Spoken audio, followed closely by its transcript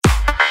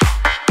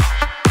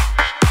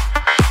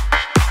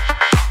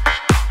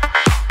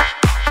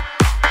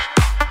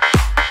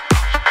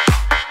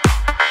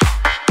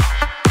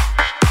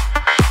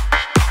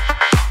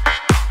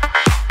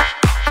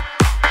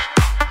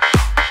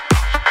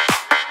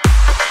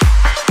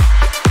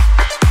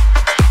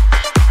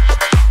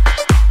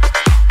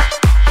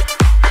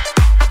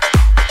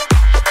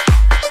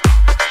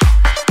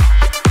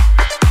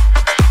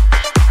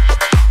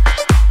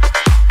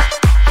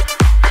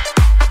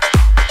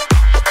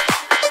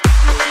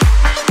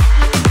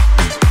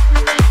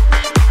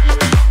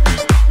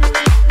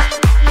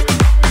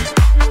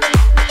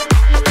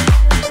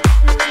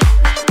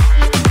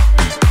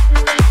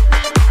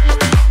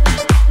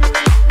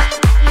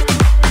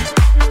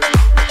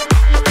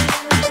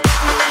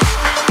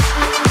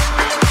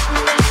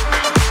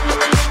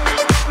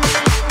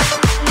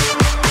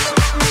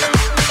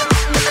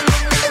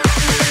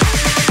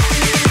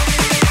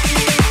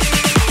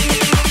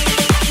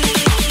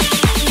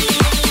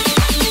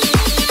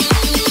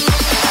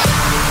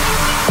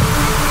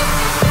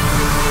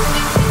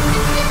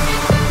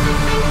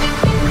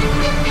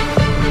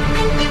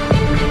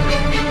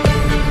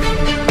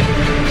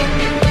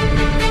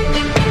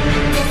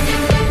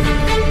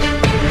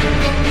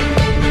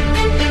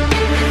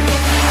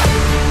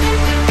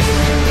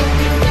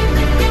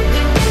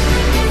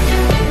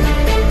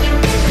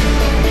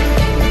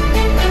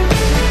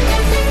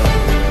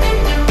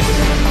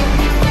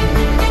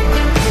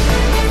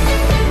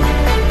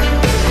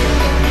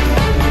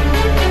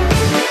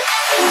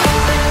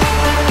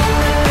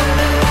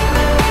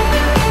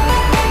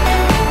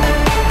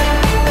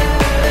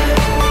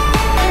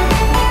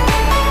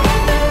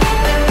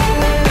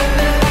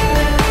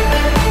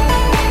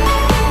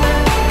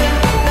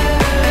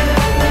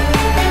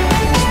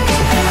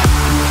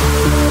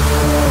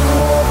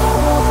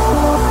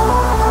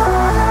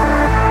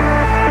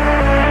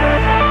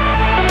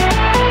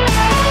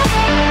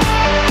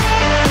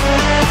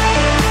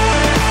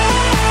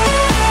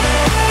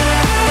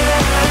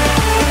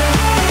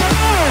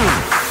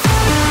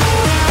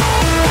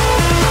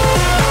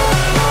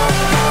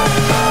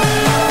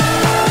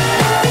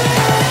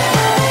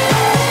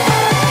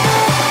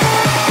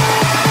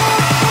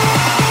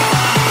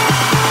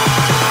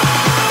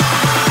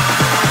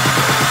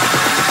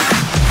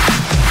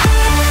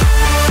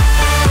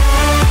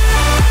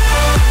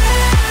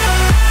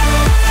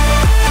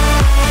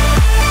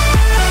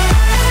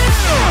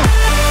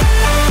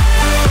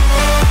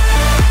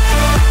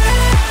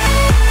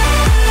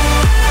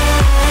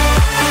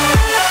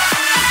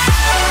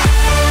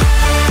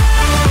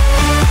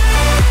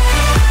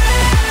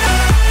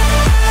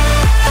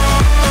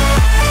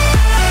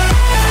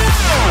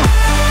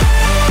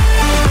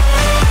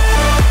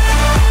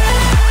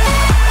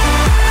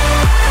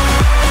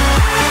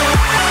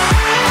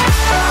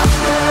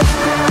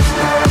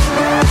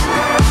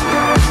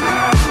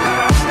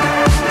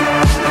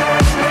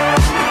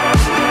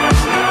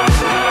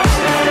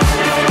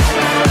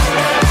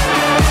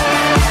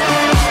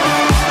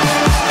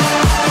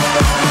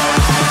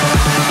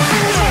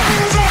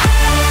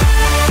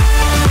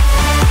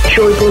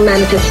Joyful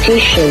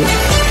Manifestation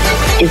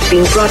is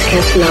being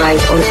broadcast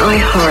live on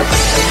iHeart,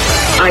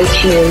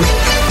 iTunes,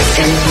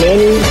 and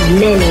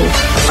many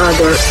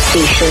other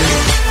stations.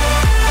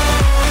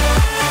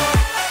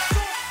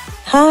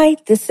 Hi,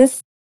 this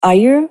is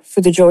Iyer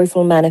for the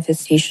Joyful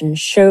Manifestation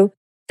Show,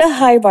 the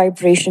High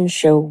Vibration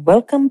Show.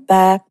 Welcome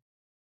back.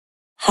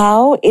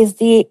 How is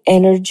the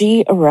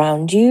energy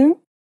around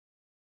you?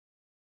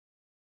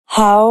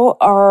 How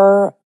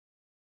are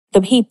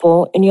the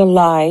people in your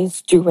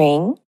lives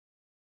doing?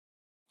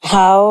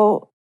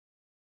 How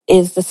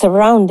is the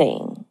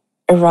surrounding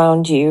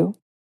around you?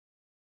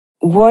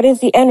 What is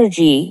the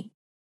energy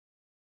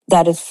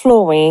that is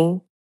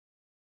flowing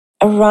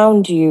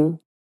around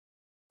you?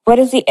 What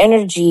is the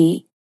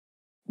energy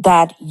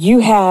that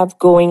you have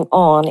going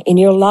on in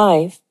your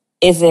life?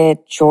 Is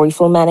it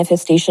joyful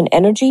manifestation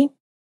energy?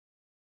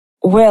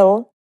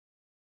 Well,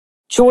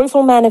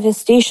 joyful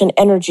manifestation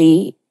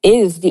energy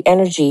is the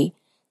energy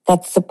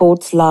that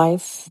supports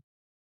life,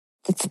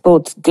 that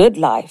supports good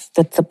life,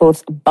 that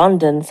supports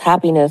abundance,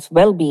 happiness,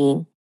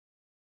 well-being,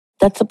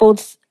 that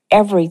supports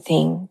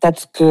everything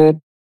that's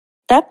good.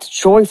 That's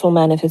joyful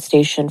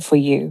manifestation for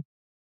you.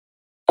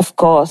 Of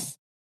course,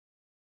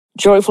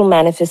 joyful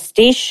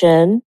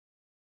manifestation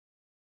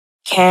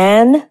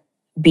can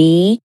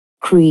be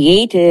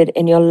created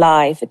in your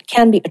life. It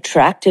can be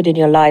attracted in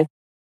your life.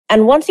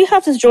 And once you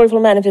have this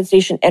joyful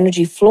manifestation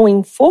energy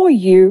flowing for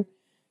you,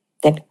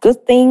 then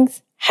good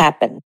things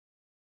happen.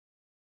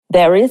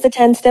 There is a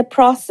 10-step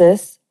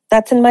process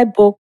that's in my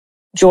book,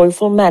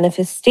 Joyful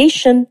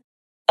Manifestation,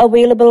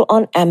 available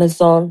on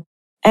Amazon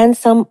and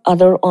some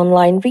other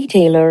online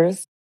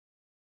retailers.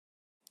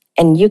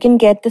 And you can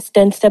get this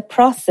 10-step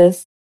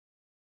process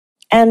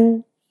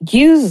and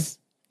use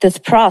this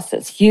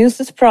process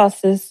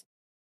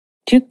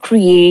to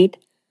create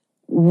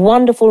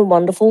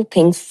wonderful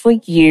things for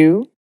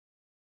you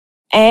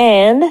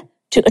and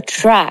to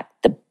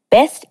attract the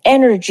best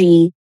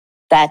energy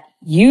that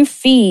you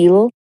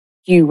feel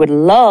you would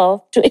love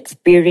to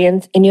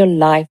experience in your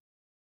life.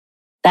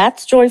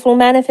 That's joyful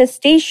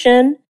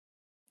manifestation.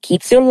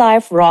 Keeps your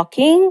life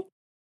rocking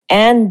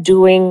and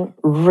doing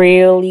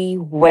really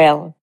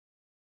well.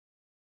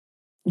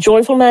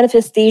 Joyful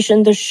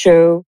Manifestation, the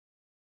show,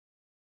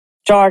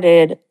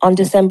 started on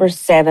December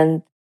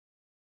 7th,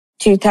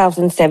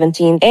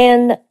 2017.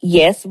 And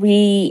yes,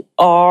 we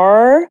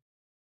are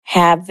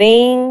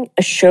having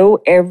a show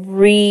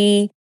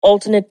every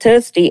alternate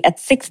Thursday at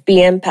 6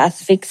 p.m.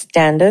 Pacific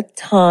Standard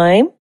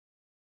Time.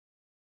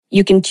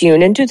 You can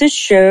tune into the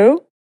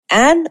show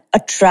and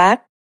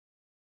attract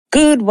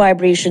good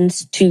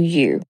vibrations to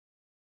you.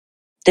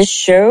 This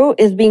show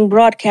is being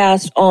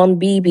broadcast on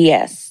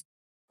BBS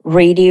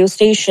radio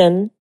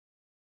station.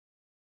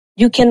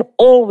 You can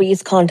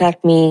always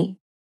contact me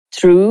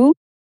through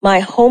my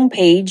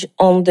homepage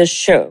on the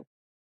show.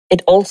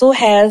 It also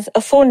has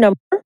a phone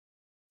number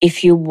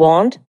if you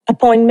want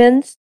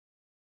appointments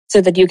so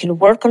that you can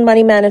work on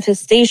money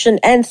manifestation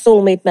and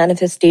soulmate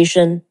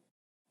manifestation.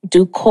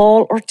 Do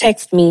call or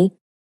text me.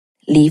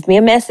 Leave me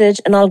a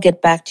message and I'll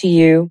get back to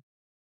you.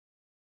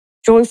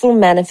 Joyful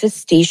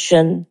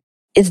manifestation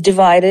is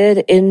divided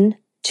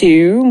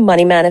into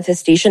money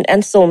manifestation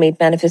and soulmate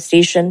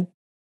manifestation.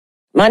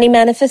 Money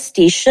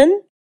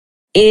manifestation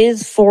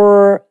is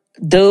for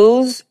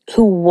those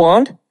who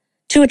want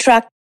to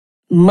attract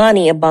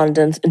money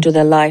abundance into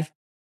their life.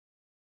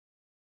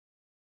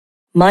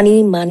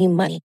 Money.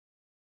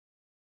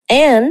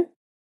 And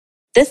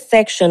this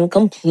section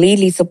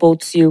completely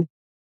supports you.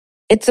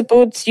 It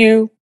supports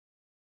you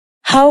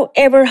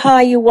however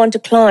high you want to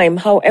climb,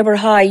 however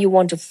high you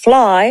want to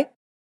fly.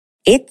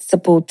 It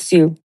supports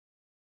you.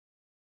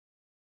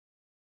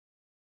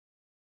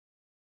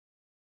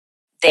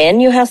 Then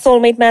you have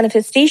soulmate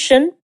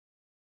manifestation,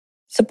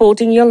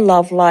 supporting your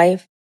love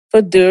life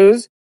for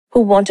those who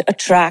want to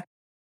attract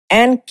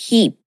and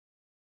keep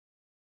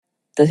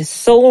the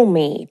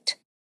soulmate.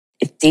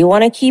 If they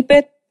want to keep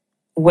it,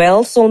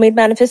 well, soulmate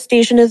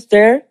manifestation is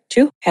there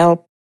to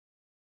help.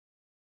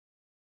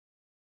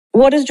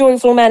 What is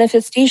joyful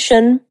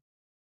manifestation?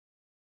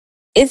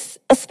 It's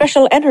a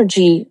special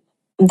energy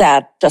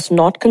that does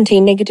not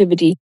contain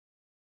negativity.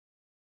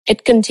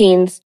 It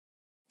contains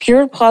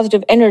pure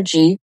positive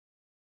energy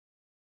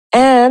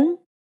and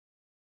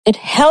it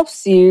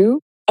helps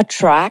you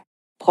attract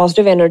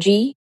positive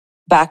energy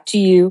back to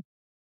you.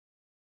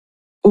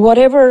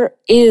 Whatever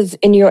is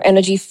in your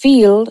energy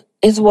field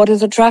is what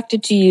is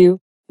attracted to you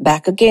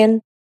back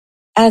again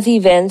as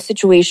events,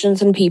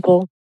 situations, and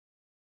people.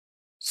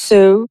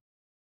 So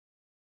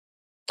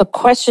the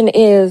question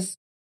is,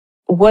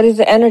 what is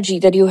the energy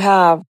that you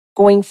have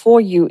going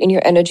for you in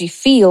your energy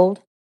field?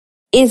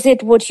 Is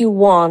it what you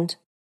want?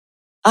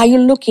 Are you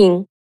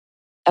looking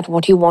at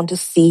what you want to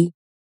see?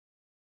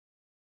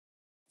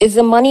 Is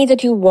the money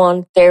that you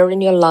want there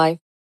in your life?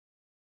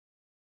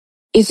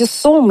 Is your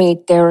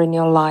soulmate there in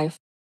your life?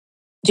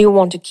 Do you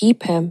want to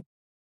keep him?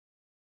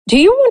 Do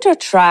you want to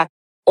attract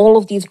all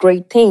of these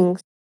great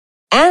things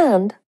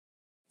and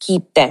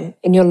keep them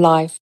in your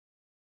life?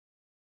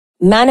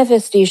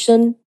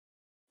 Manifestation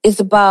is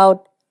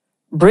about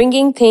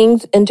bringing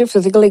things into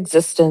physical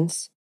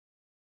existence.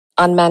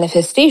 And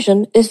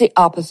manifestation is the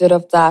opposite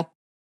of that.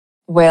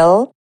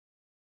 Well,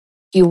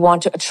 you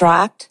want to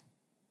attract,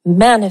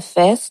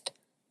 manifest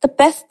the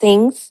best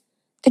things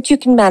that you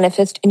can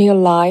manifest in your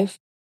life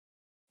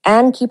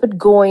and keep it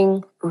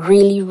going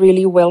really,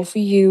 really well for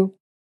you.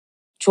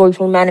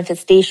 Joyful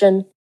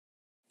manifestation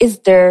is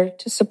there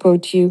to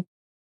support you,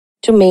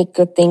 to make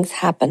good things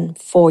happen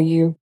for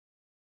you.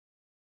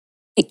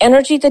 The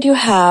energy that you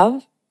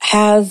have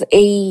has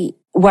a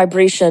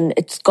vibration.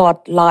 It's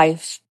got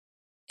life.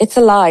 It's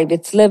alive.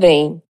 It's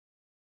living.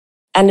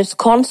 And it's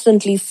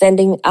constantly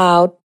sending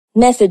out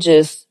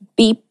messages.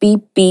 Beep,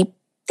 beep, beep.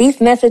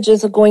 These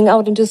messages are going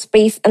out into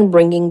space and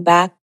bringing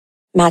back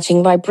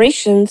matching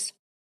vibrations.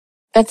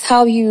 That's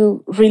how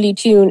you really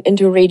tune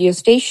into a radio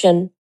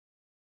station.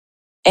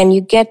 And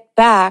you get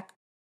back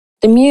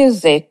the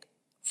music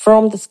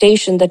from the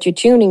station that you're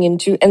tuning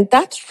into. And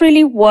that's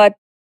really what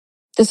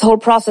this whole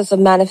process of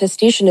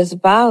manifestation is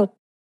about.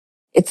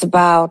 It's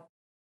about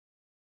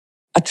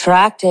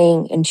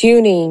attracting and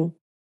tuning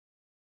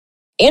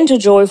into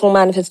joyful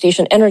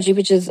manifestation energy,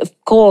 which is, of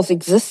course,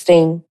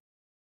 existing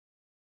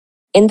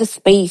in the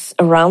space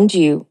around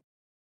you.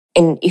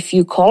 And if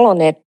you call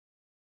on it,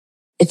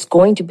 it's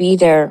going to be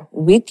there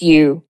with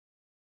you.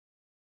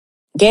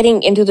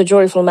 Getting into the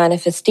joyful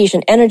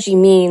manifestation energy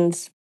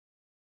means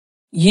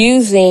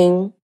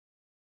using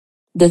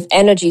this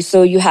energy.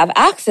 So you have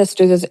access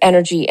to this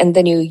energy and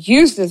then you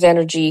use this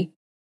energy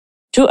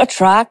to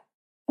attract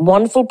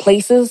wonderful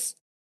places,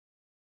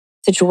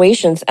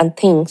 situations, and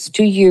things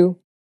to you.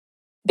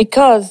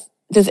 Because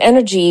this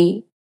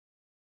energy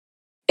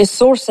is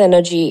source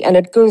energy and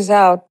it goes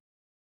out,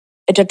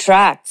 it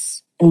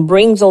attracts and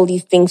brings all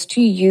these things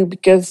to you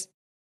because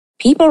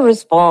people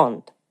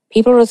respond.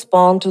 People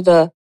respond to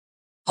the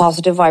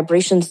positive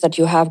vibrations that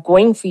you have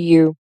going for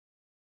you.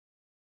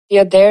 They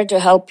are there to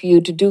help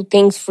you, to do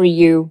things for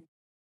you,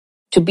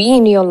 to be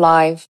in your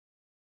life,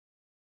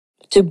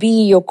 to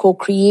be your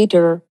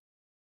co-creator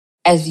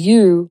as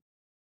you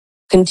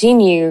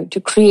continue to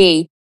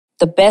create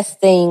the best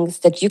things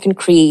that you can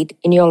create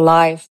in your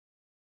life.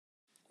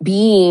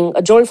 Being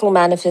a joyful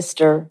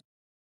manifester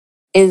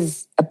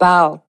is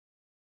about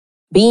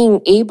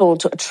being able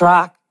to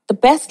attract the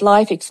best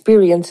life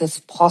experiences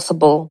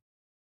possible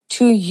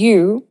to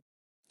you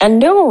and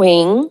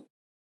knowing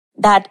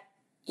that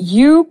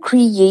you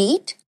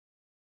create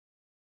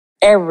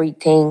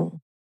everything.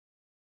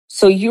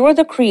 So you're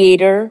the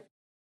creator,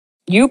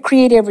 you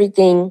create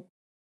everything,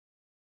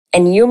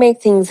 and you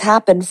make things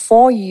happen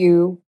for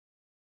you.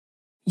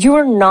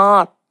 You're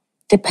not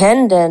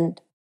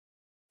dependent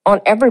on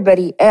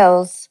everybody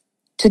else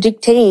to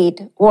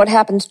dictate what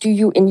happens to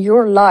you in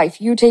your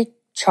life. You take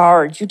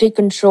charge, you take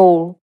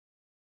control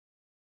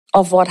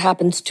of what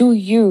happens to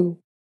you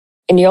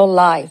in your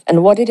life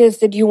and what it is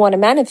that you want to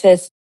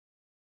manifest.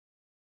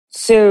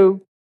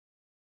 So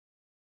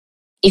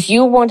if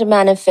you want to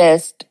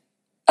manifest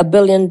 $1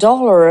 billion,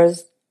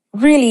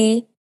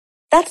 really,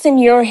 that's in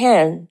your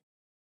hand.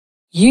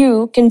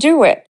 You can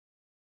do it.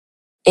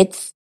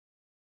 It's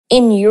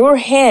in your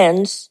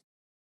hands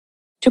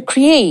to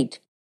create.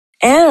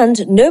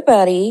 And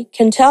nobody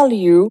can tell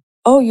you,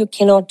 oh, you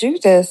cannot do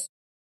this.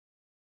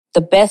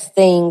 The best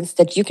things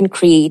that you can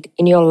create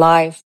in your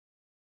life.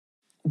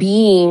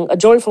 Being a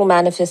joyful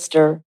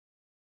manifester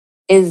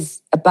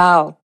is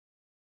about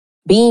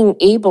being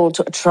able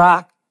to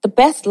attract the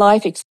best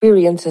life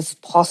experiences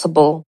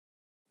possible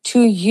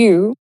to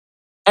you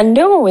and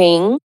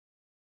knowing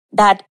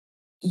that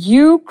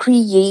you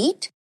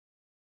create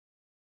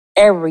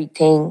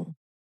everything.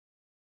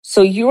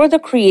 So you're the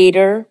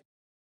creator,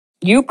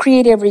 you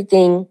create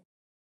everything,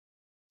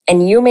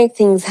 and you make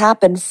things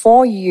happen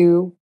for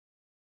you.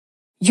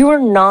 You're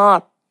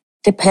not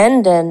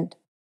dependent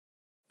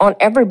on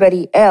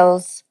everybody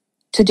else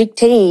to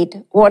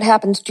dictate what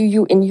happens to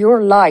you in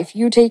your life.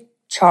 You take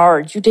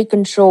charge, you take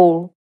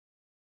control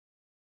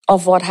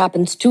of what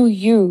happens to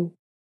you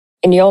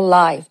in your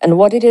life and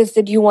what it is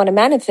that you want to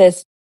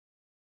manifest.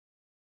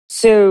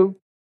 So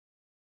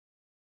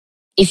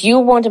if you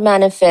want to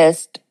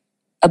manifest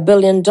 $1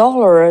 billion,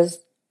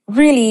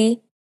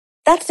 really,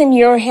 that's in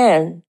your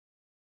hand.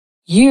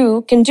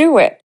 You can do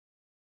it.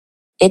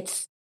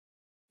 It's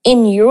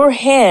in your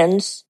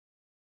hands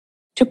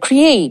to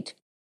create.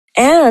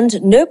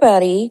 And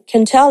nobody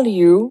can tell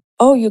you,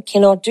 oh, you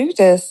cannot do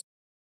this.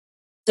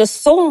 The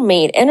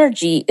soulmate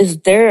energy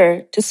is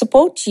there to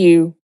support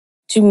you,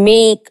 to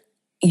make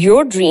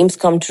your dreams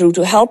come true,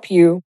 to help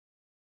you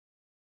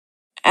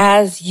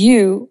as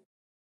you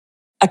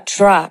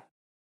attract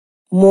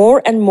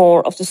more and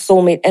more of the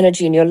soulmate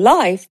energy in your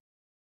life.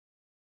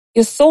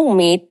 Your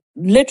soulmate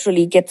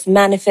literally gets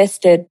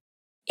manifested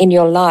in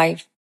your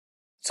life.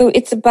 So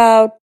it's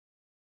about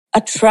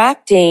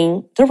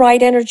attracting the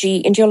right energy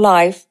into your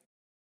life,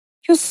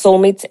 your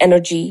soulmate's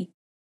energy,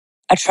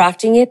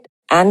 attracting it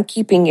and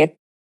keeping it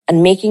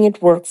and making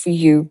it work for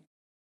you.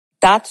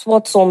 That's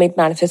what soulmate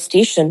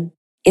manifestation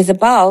is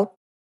about.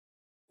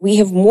 We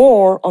have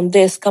more on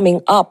this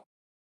coming up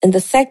in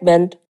the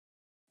segment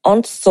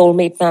on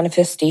soulmate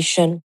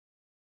manifestation.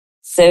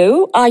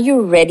 So, are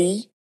you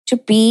ready to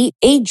be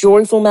a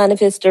joyful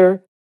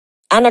manifester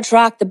and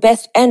attract the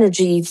best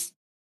energies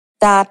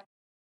that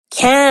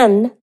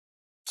can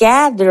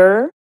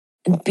gather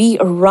and be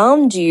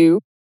around you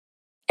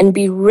and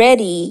be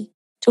ready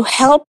to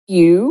help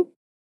you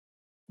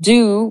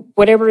do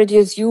whatever it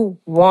is you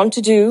want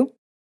to do?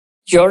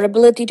 Your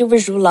ability to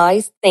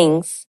visualize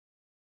things.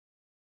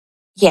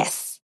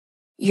 Yes,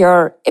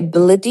 your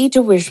ability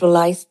to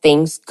visualize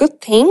things,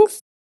 good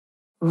things,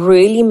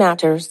 really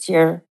matters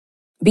here.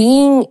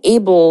 Being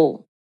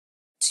able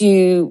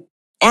to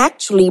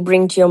actually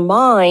bring to your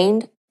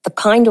mind the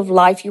kind of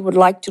life you would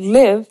like to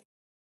live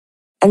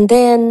and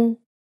then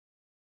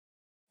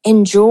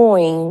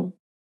enjoying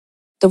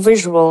the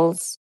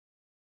visuals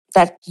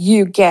that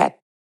you get,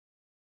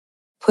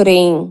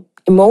 putting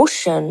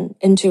emotion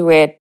into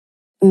it.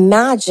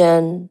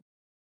 Imagine,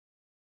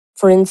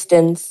 for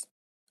instance,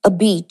 a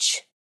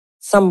beach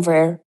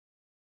somewhere,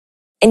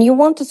 and you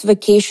want this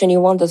vacation, you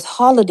want this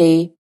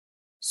holiday,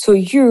 so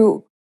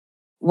you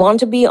want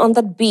to be on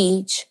that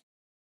beach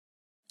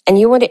and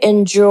you want to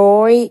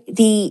enjoy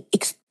the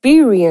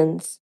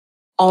experience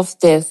of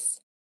this.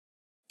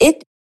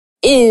 It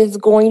is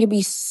going to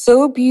be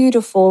so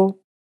beautiful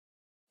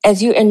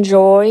as you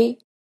enjoy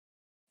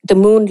the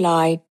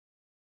moonlight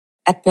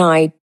at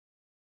night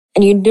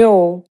and you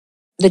know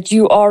that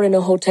you are in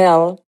a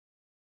hotel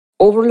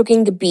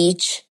overlooking the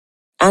beach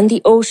and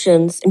the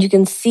oceans and you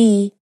can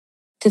see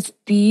this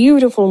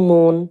beautiful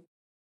moon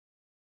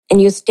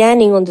and you're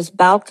standing on this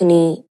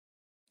balcony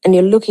and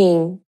you're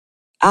looking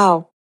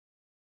out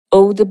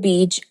over the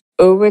beach,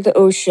 over the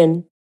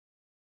ocean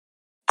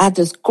at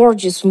this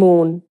gorgeous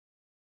moon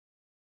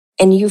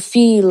and you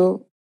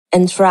feel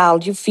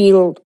enthralled, you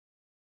feel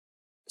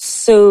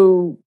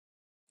so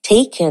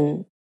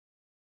taken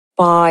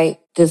by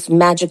this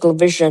magical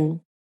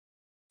vision.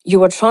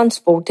 You are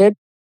transported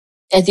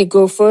as you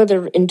go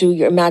further into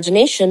your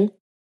imagination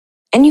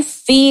and you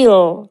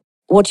feel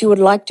what you would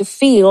like to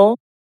feel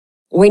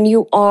when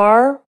you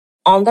are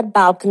on that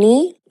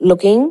balcony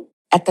looking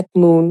at that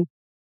moon.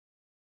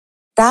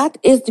 That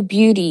is the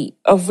beauty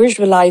of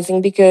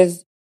visualizing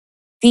because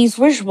these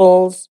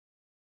visuals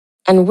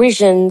and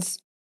visions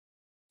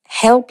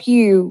help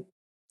you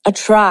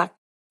attract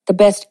the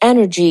best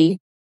energy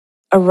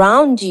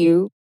around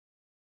you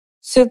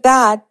so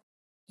that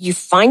you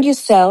find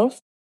yourself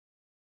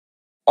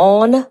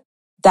on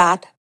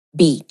that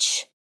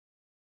beach,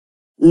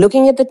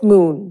 looking at that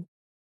moon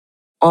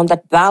on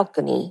that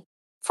balcony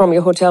from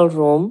your hotel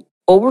room,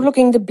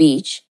 overlooking the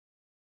beach,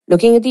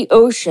 looking at the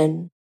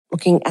ocean,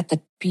 looking at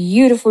that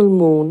beautiful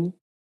moon,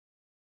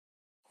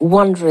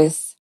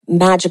 wondrous,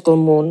 magical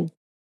moon.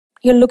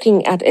 You're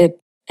looking at it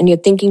and you're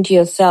thinking to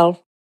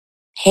yourself,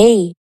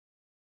 hey,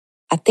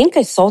 I think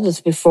I saw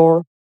this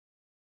before.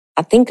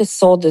 I think I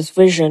saw this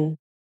vision.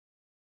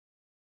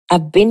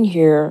 I've been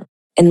here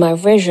in my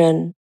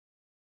vision.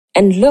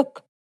 And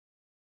look,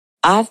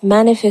 I've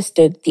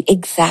manifested the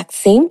exact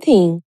same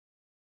thing.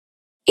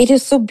 It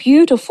is so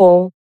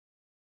beautiful.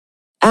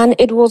 And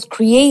it was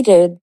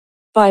created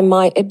by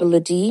my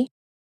ability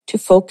to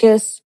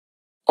focus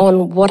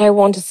on what I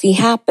want to see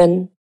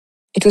happen.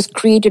 It was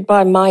created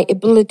by my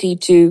ability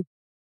to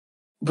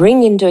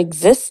bring into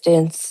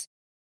existence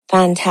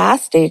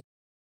fantastic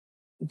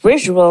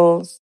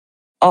visuals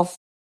of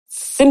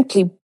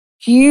simply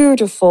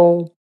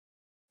beautiful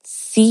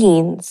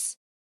scenes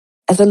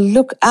as I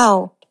look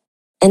out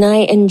and I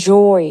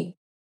enjoy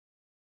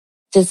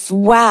this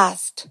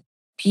vast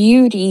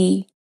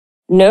beauty,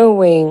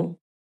 knowing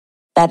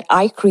that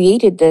I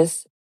created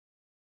this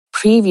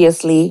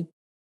previously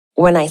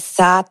when I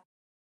sat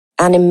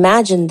and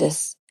imagined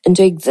this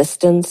into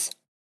existence.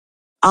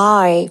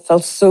 I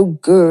felt so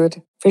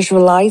good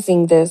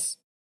visualizing this.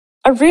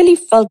 I really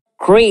felt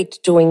great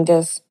doing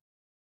this.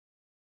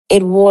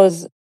 It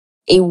was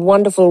a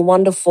wonderful,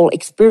 wonderful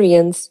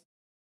experience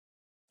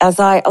as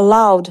I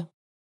allowed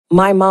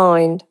my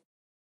mind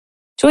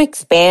to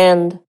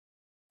expand,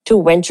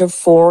 to venture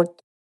forth,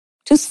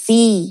 to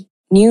see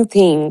new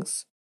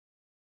things,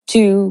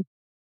 to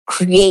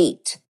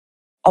create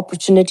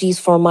opportunities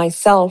for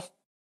myself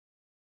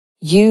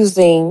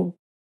using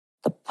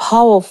the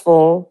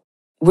powerful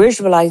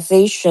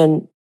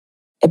visualization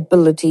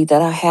ability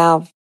that I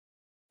have.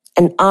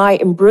 And I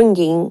am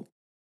bringing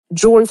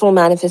joyful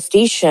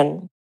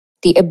manifestation,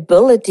 the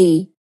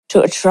ability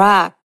to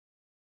attract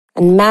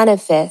and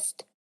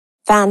manifest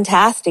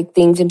fantastic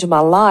things into my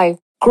life.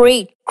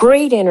 Great,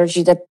 great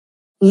energy that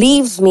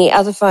leaves me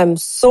as if I'm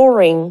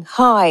soaring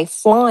high,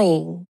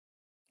 flying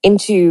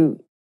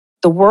into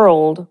the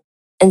world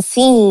and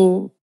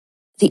seeing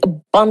the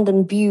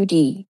abundant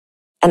beauty.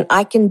 And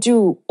I can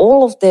do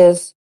all of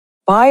this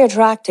by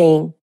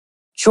attracting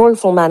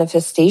joyful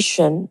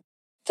manifestation,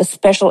 the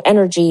special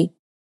energy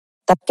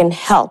that can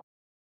help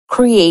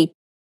create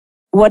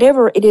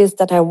whatever it is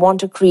that I want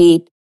to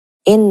create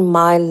in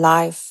my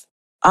life.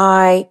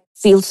 I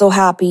feel so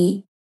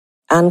happy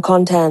and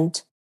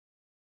content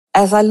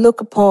as I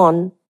look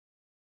upon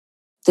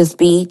this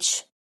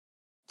beach,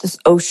 this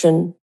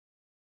ocean,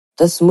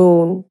 this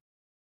moon,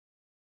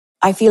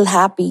 I feel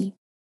happy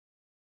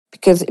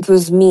because it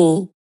was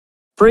me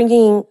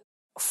bringing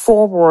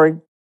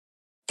forward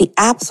the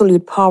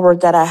absolute power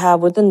that I have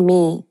within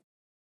me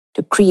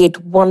to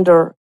create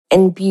wonder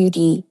and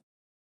beauty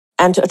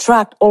and to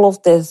attract all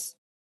of this.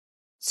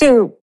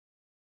 So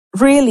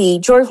really,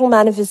 joyful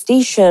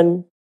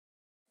manifestation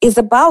is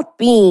about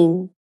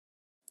being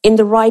in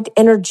the right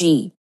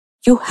energy.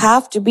 You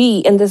have to be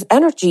in this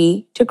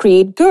energy to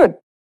create good.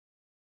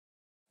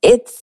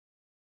 It's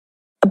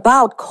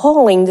about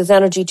calling this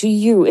energy to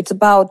you. It's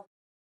about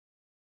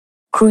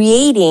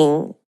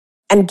creating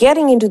and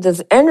getting into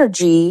this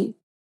energy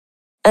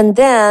and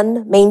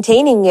then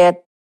maintaining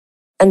it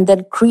and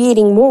then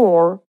creating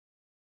more,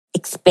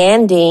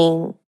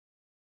 expanding.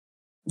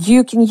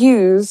 You can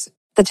use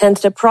the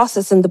 10-step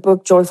process in the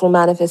book Joyful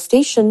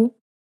Manifestation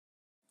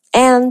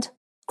and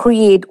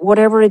create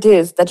whatever it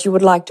is that you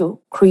would like to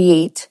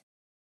create.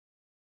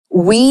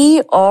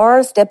 We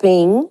are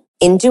stepping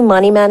into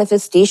money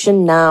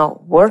manifestation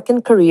now, work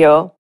and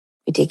career.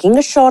 We're taking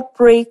a short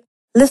break,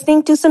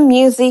 listening to some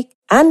music,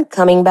 and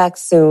coming back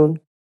soon.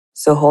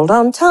 So hold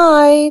on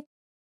tight.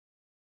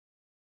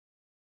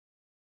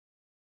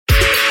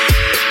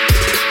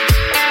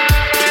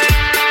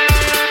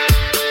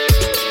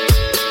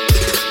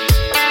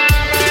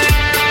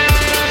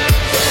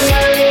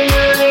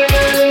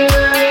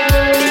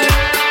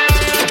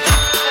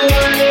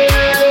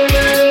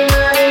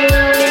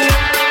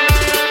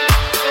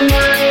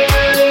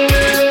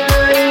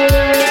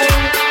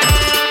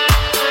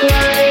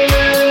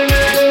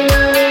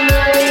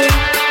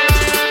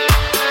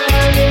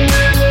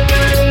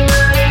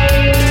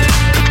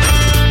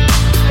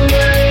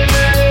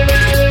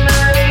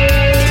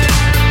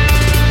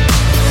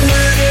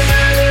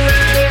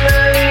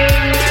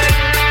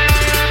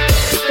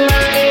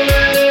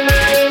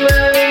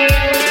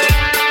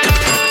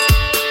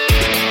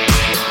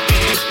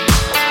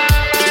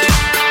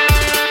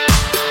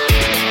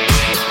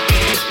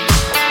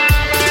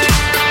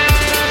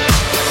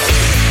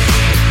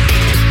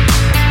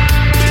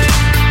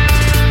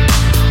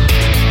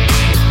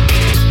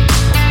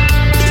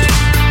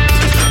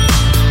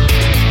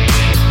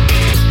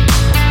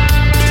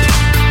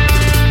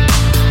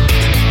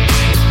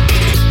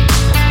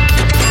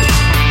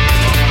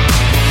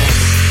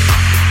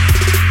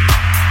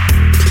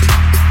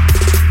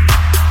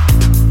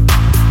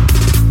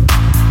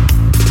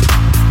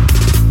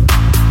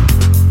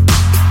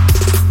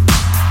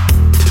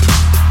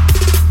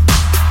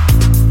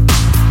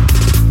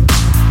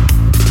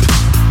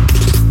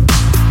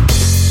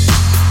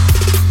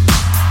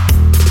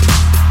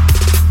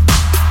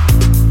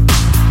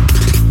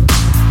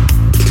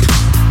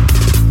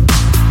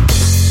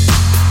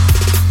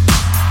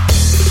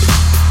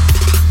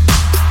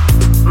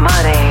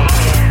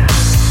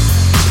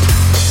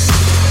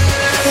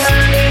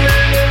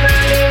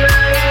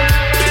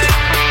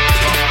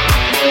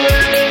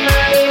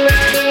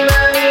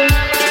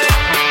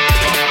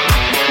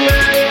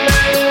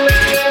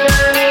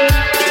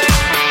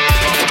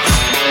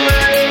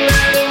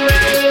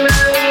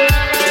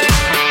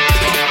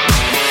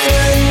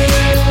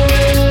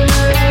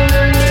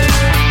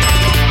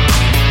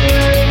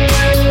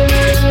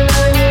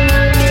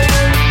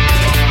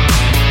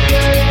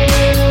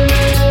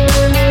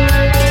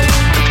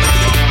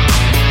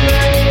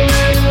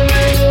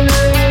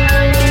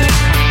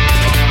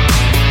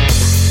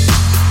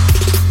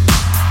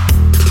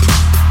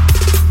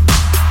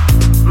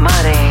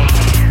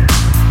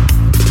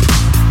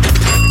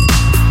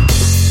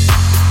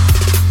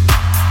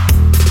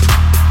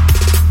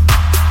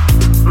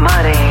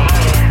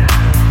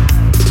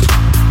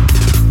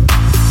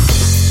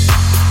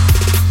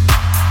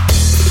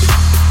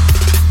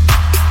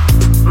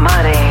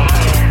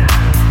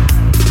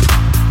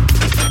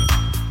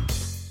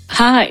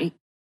 Hi,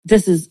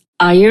 this is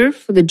Iyer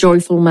for the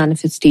Joyful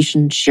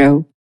Manifestation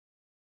Show.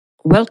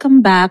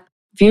 Welcome back.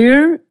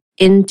 We're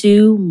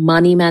into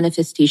money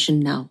manifestation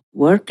now,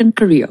 work and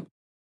career.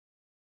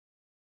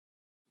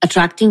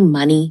 Attracting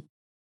money,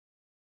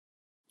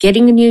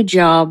 getting a new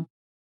job,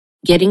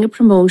 getting a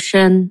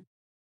promotion,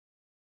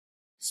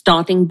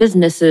 starting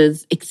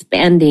businesses,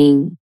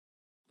 expanding,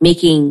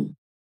 making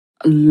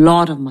a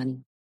lot of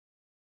money,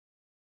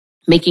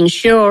 making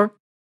sure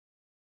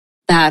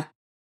that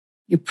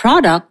your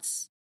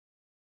products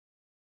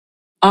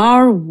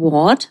are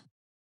what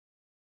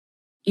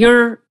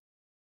your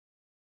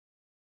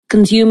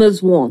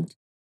consumers want.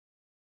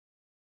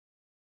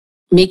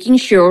 Making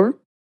sure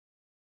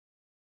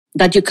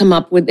that you come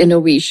up with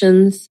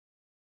innovations,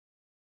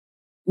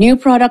 new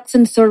products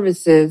and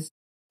services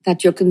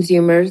that your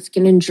consumers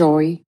can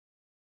enjoy,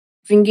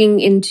 bringing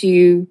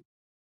into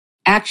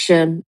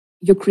action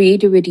your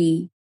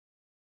creativity,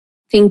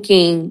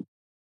 thinking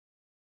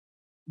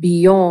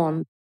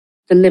beyond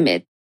the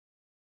limit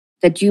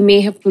that you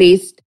may have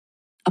placed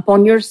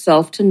upon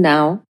yourself to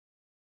now,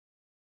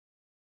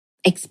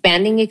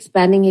 expanding,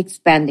 expanding,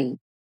 expanding,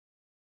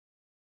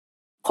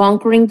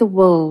 conquering the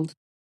world,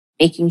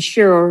 making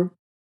sure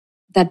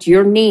that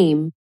your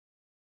name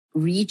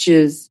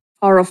reaches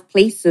far off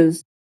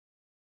places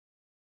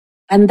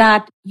and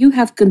that you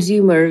have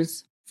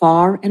consumers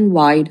far and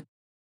wide.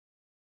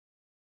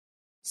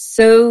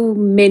 So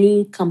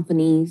many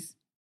companies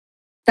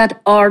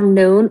that are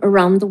known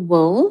around the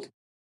world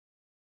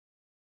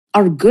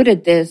are good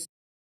at this.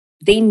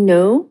 They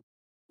know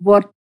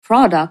what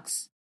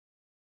products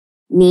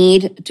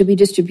need to be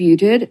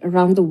distributed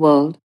around the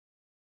world,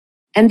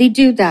 and they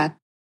do that.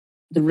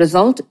 The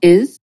result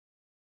is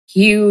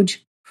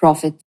huge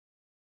profits.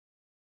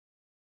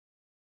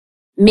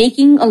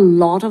 Making a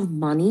lot of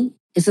money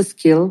is a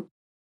skill.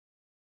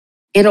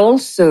 It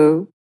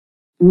also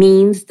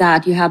means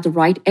that you have the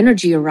right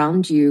energy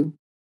around you.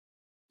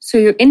 So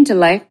your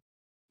intellect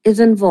is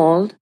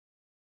involved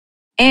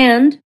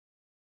and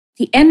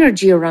the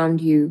energy around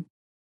you,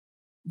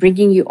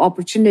 bringing you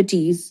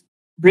opportunities,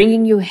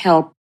 bringing you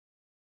help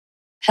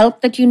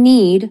that you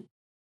need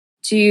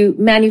to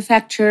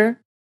manufacture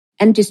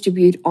and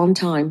distribute on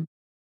time,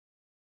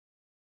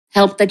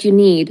 help that you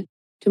need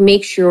to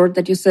make sure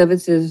that your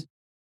services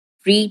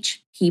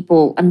reach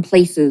people and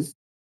places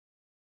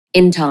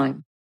in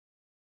time.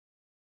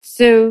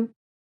 So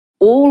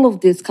all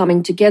of this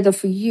coming together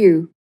for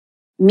you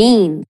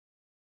means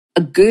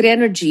a good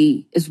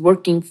energy is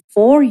working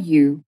for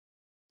you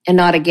and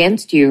not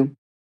against you.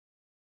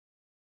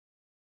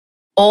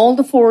 All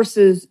the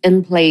forces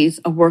in place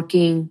are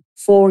working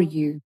for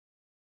you.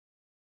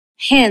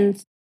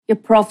 Hence, your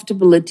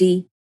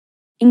profitability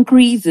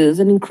increases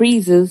and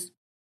increases,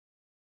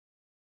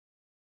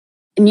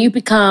 and you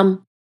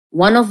become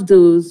one of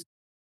those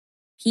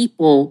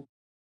people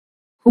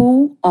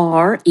who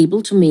are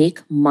able to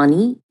make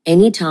money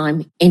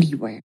anytime,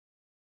 anywhere.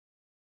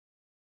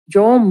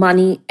 Your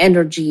money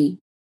energy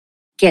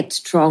gets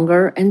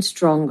stronger and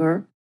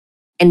stronger,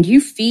 and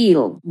you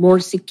feel more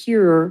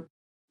secure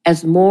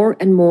as more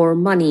and more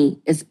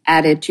money is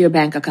added to your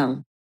bank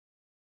account.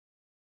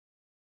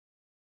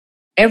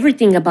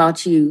 Everything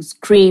about you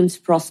screams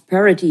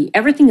prosperity.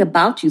 Everything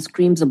about you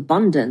screams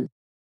abundance.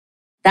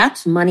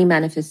 That's money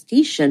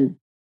manifestation.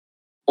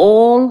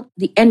 All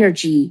the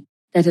energy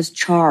that is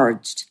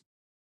charged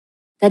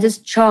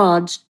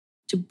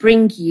to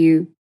bring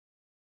you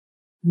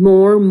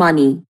more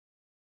money.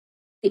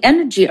 The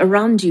energy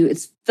around you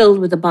is filled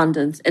with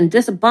abundance, and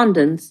this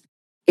abundance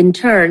in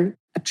turn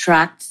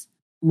attracts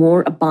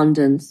more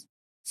abundance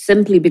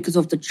simply because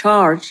of the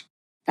charge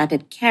that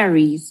it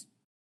carries.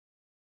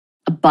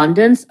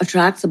 Abundance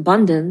attracts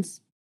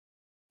abundance,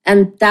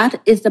 and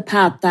that is the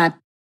path that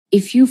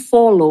if you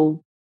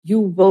follow, you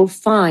will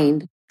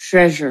find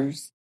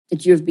treasures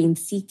that you've been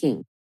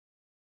seeking.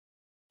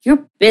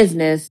 Your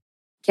business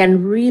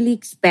can really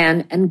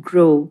expand and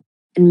grow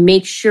and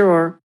make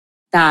sure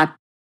that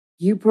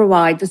you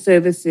provide the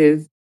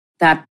services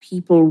that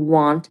people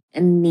want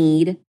and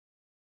need,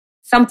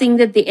 something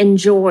that they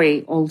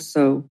enjoy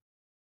also.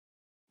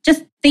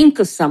 Just think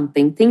of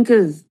something, think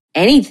of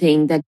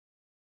anything that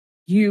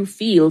you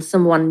feel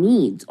someone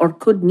needs or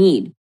could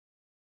need.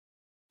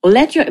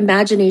 Let your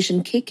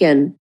imagination kick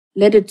in,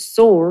 let it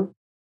soar,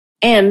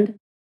 and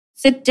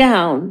sit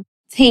down,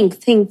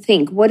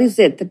 think. What is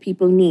it that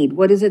people need?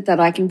 What is it that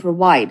I can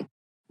provide?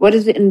 What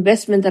is the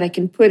investment that I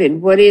can put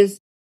in? What is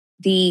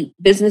the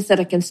business that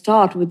I can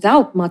start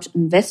without much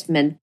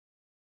investment?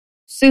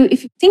 So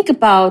if you think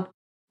about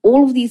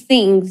all of these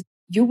things,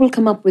 you will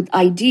come up with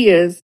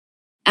ideas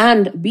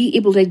and be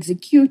able to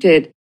execute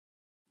it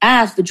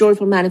as the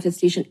joyful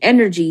manifestation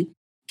energy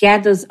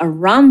gathers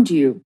around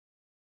you,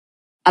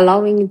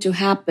 allowing it to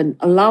happen,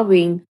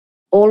 allowing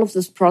all of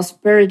this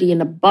prosperity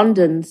and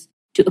abundance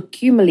to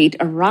accumulate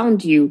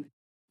around you.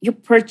 Your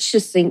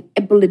purchasing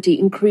ability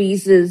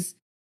increases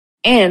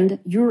and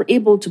you're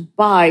able to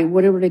buy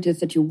whatever it is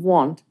that you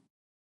want.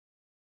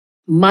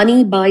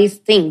 Money buys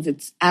things.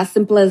 It's as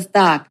simple as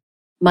that.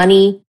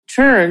 Money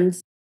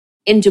turns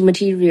into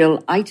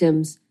material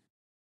items.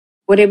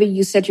 Whatever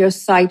you set your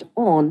sight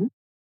on,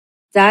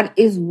 that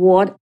is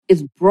what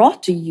is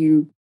brought to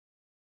you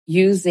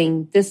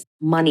using this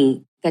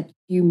money that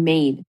you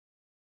made.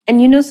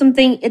 And you know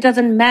something? It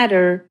doesn't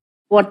matter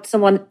what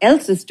someone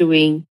else is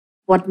doing.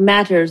 What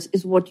matters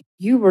is what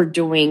you are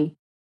doing.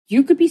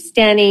 You could be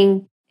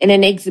standing in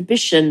an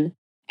exhibition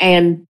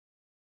and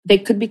there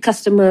could be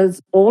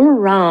customers all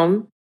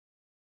around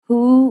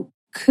who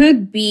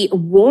could be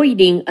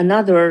avoiding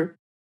another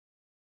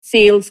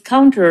sales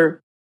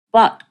counter,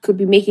 but could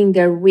be making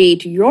their way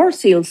to your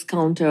sales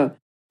counter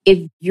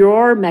if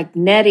your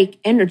magnetic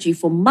energy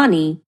for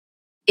money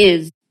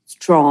is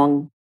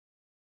strong.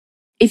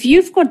 If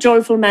you've got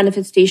joyful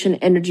manifestation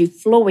energy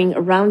flowing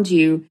around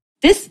you,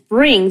 this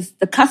brings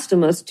the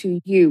customers to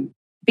you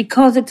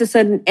because it's a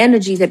certain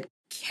energy that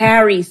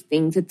carries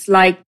things. It's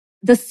like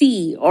the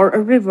sea or a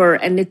river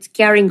and it's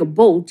carrying a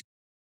boat.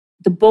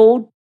 The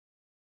boat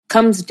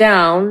comes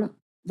down,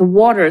 the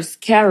water's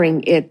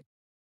carrying it.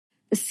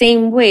 The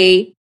same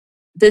way,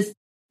 this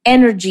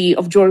energy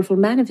of joyful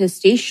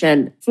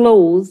manifestation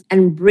flows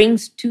and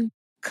brings to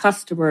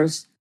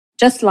customers,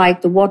 just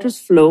like the waters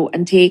flow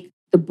and take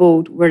the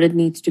boat where it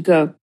needs to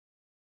go.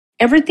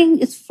 Everything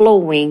is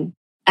flowing,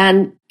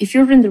 and if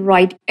you're in the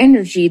right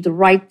energy, the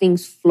right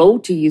things flow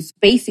to you. So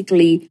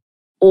basically,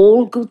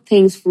 all good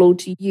things flow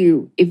to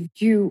you if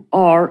you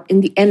are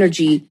in the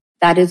energy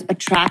that is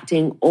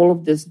attracting all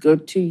of this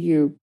good to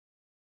you.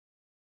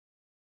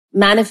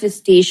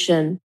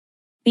 Manifestation,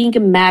 being a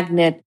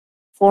magnet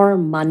for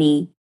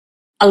money,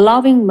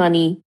 allowing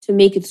money to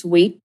make its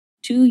way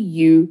to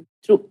you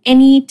through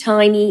any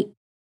tiny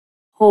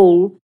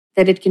hole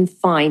that it can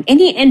find,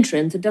 any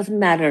entrance, it doesn't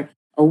matter,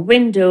 a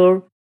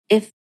window,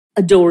 if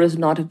a door is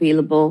not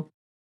available,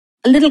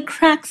 a little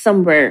crack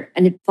somewhere,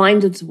 and it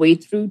finds its way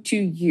through to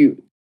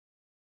you.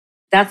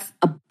 That's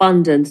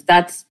abundance.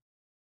 That's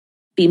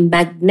the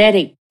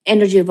magnetic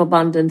energy of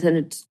abundance, and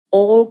it's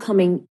all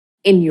coming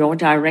in your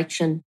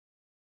direction.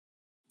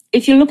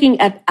 If you're looking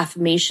at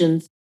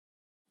affirmations,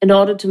 in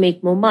order to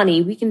make more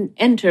money, we can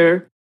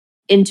enter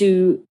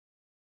into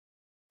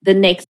the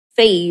next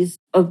phase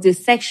of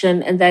this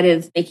section, and that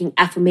is making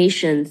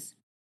affirmations.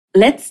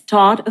 Let's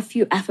start a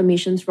few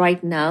affirmations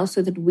right now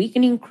so that we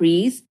can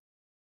increase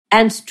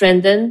and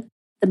strengthen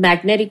the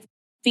magnetic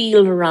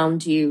field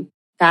around you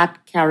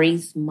that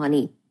carries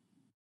money.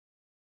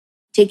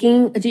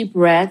 Taking a deep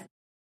breath,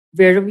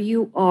 wherever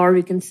you are,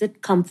 you can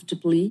sit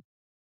comfortably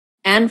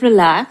and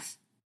relax.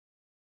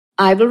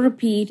 I will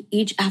repeat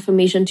each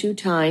affirmation 2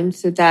 times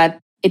so that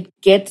it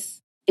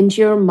gets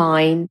into your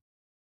mind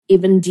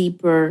even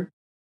deeper.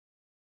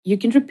 You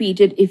can repeat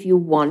it if you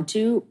want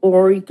to,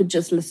 or you could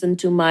just listen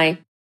to my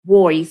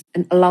voice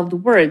and allow the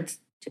words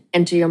to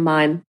enter your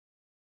mind.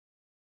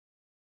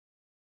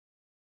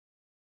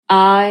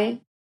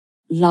 I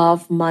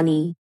love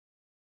money.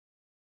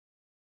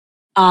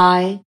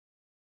 I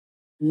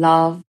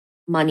love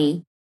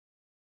money.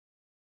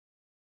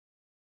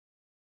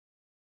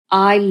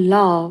 I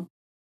love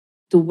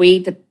the way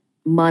that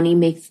money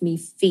makes me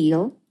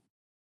feel.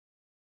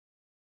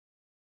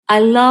 I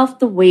love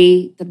the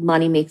way that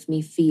money makes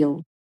me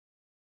feel.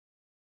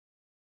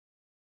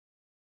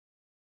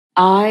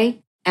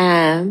 I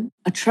am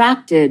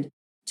attracted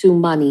to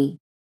money.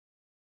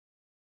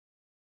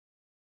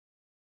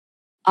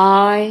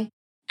 I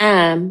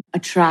am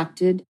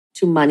attracted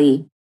to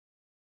money.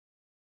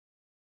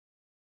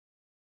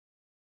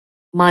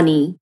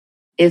 Money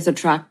is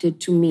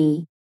attracted to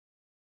me.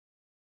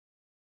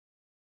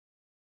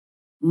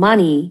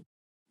 Money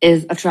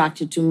is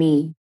attracted to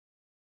me.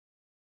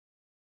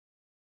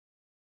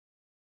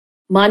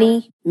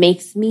 Money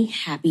makes me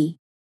happy.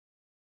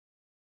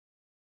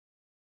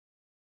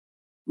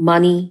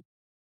 Money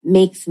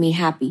makes me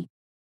happy.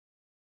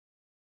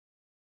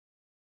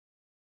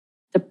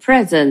 The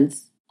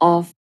presence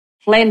of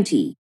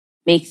plenty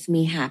makes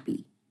me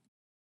happy.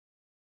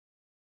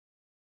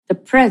 The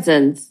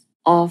presence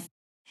of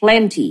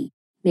plenty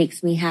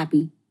makes me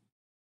happy.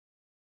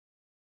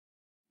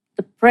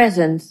 The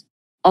presence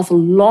of a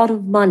lot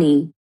of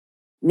money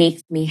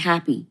makes me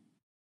happy.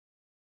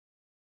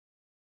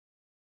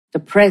 The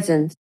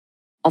presence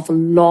of a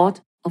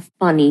lot of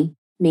money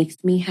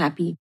makes me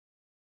happy.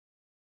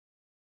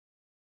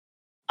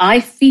 I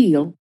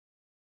feel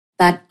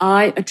that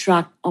I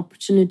attract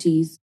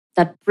opportunities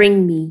that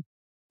bring me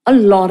a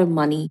lot of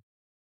money.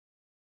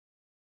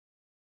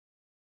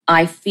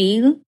 I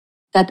feel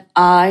that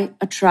I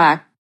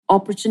attract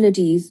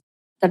opportunities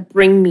that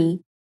bring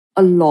me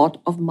a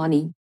lot of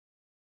money.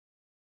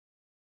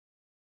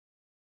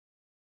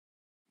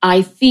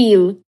 I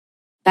feel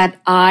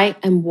that I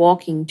am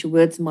walking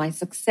towards my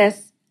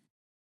success.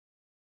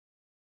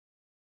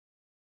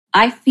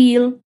 I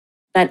feel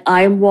that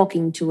I am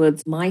walking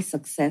towards my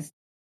success.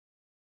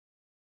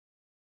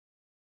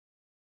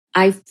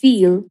 I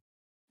feel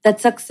that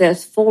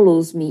success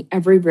follows me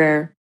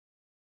everywhere.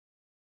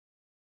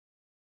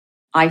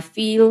 I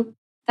feel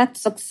that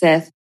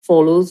success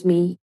follows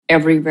me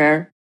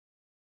everywhere.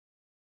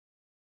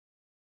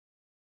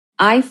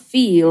 I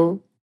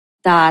feel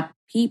that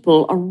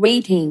people are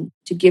waiting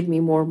to give me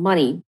more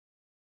money.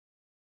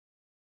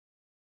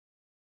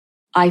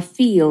 I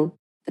feel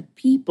that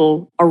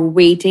people are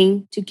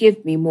waiting to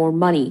give me more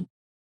money.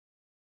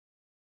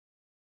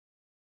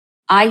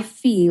 I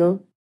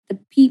feel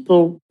that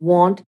people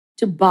want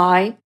to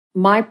buy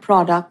my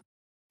product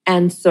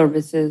and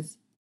services.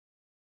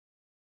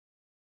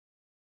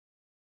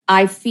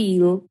 I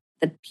feel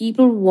that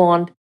people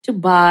want to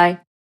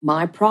buy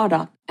my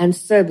product and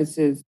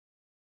services.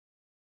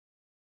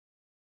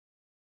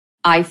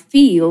 I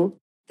feel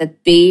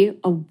that they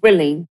are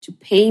willing to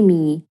pay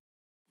me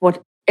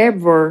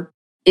whatever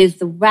is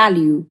the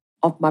value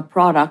of my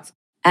products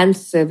and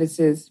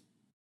services.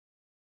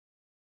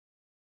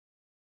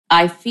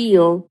 I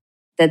feel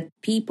that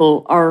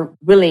people are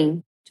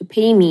willing to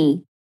pay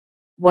me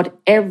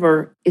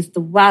whatever is the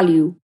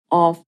value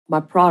of my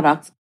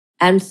products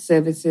and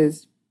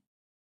services.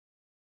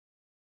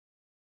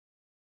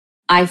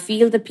 I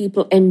feel that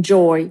people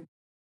enjoy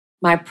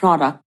my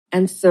product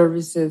and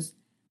services.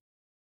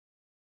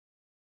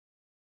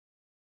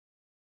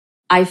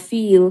 I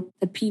feel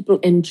that people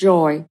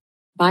enjoy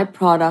my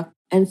product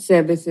and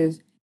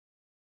services.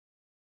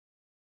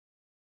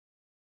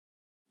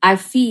 I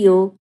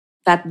feel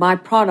that my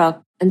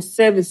product and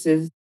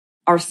services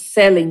are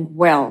selling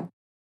well.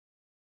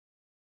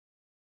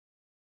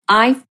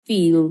 I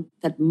feel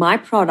that my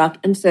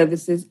product and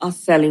services are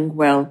selling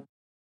well.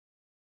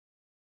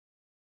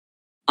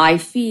 I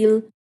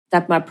feel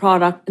that my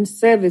product and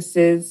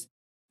services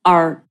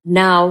are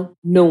now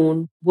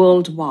known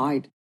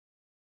worldwide.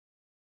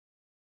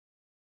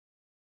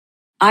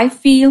 I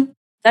feel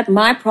that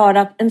my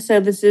product and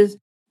services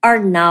are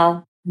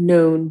now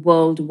known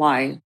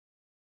worldwide.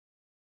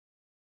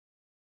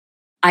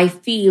 I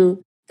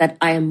feel that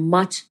I am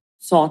much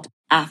sought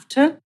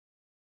after.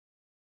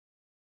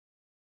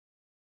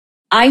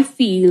 I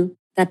feel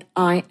that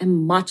I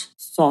am much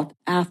sought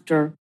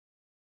after.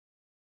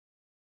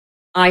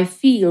 I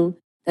feel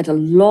that a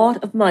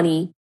lot of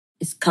money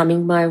is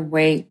coming my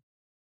way.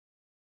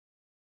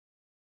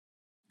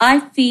 I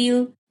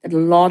feel that a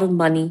lot of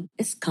money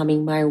is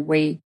coming my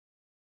way.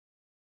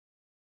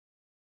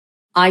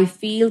 I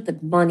feel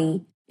that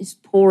money is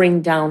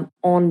pouring down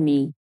on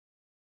me.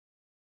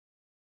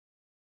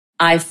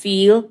 I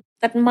feel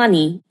that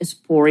money is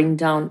pouring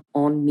down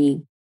on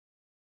me.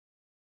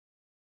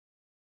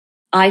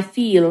 I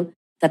feel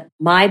that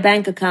my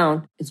bank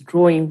account is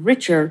growing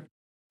richer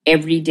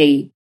every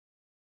day.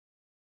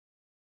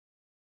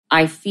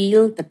 I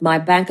feel that my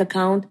bank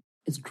account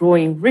is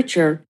growing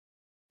richer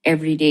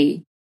every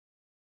day.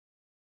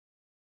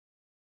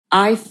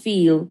 I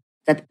feel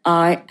that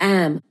I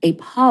am a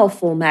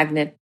powerful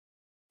magnet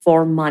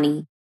for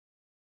money.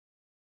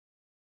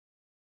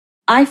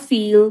 I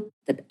feel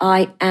that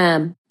I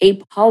am a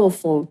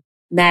powerful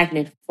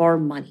magnet for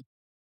money.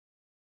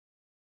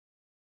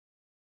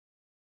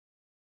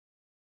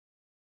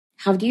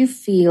 How do you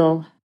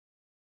feel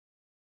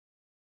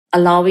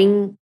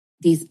allowing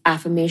these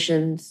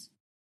affirmations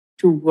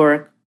to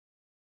work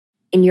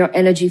in your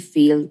energy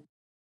field,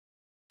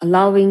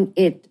 allowing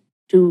it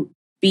to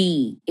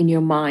be in your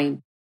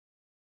mind,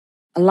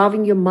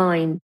 allowing your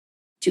mind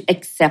to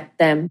accept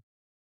them,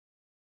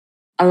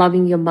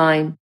 allowing your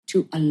mind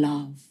to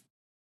allow?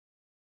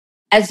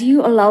 As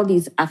you allow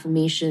these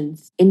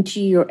affirmations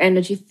into your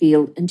energy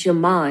field, into your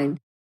mind,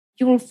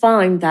 you will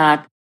find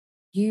that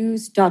you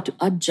start to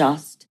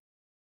adjust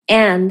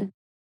and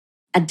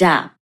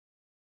adapt.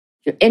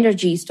 Your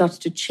energy starts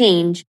to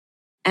change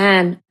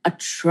and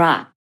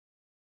attract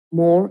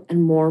more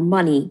and more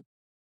money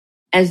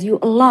as you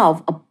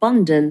allow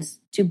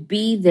abundance to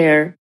be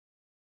there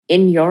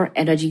in your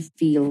energy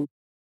field.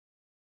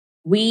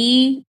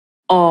 We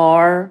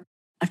are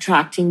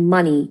attracting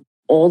money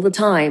all the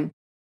time,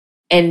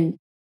 and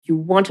you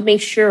want to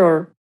make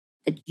sure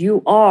that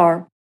you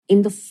are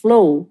in the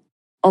flow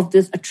of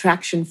this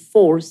attraction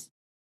force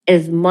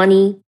as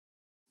money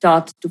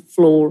starts to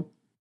flow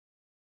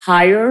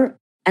higher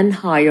and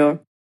higher,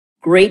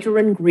 greater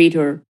and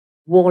greater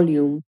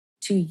volume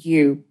to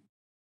you.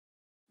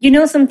 You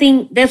know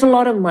something? There's a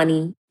lot of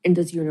money in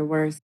this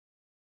universe.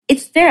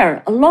 It's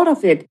there, a lot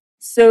of it.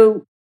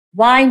 So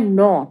why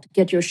not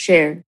get your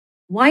share?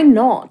 Why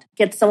not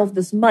get some of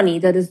this money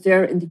that is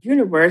there in the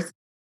universe?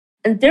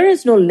 And there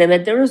is no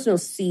limit, there is no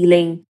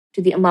ceiling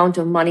to the amount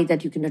of money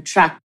that you can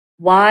attract.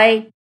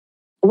 Why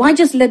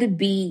just let it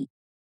be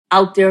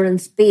out there in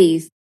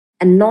space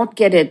and not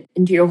get it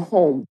into your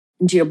home,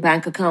 into your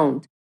bank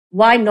account?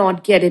 Why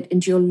not get it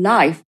into your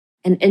life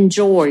and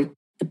enjoy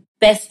the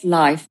best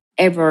life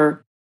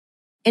ever?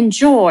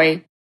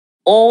 Enjoy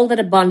all that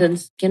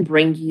abundance can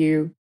bring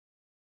you.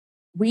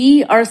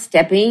 We are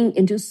stepping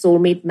into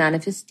soulmate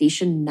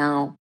manifestation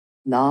now,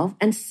 love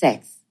and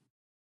sex.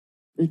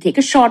 We'll take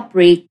a short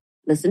break,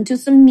 listen to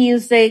some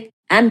music,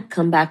 and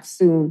come back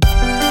soon.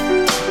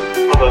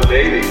 For the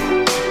ladies.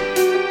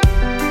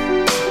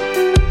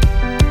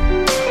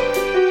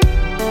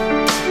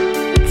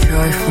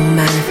 Joyful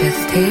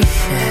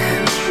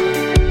manifestation,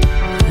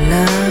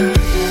 love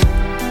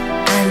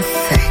and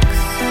sex.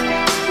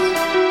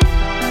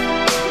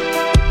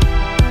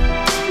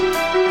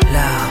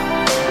 Love.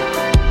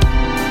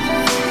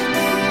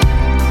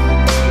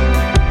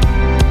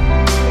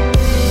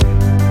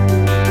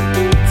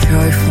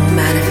 Joyful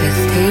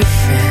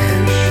manifestation,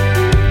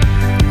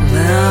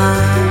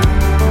 love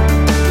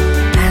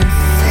and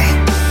sex.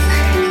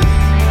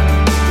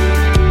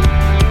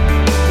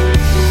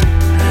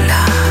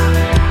 Love.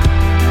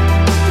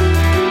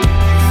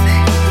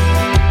 Sex.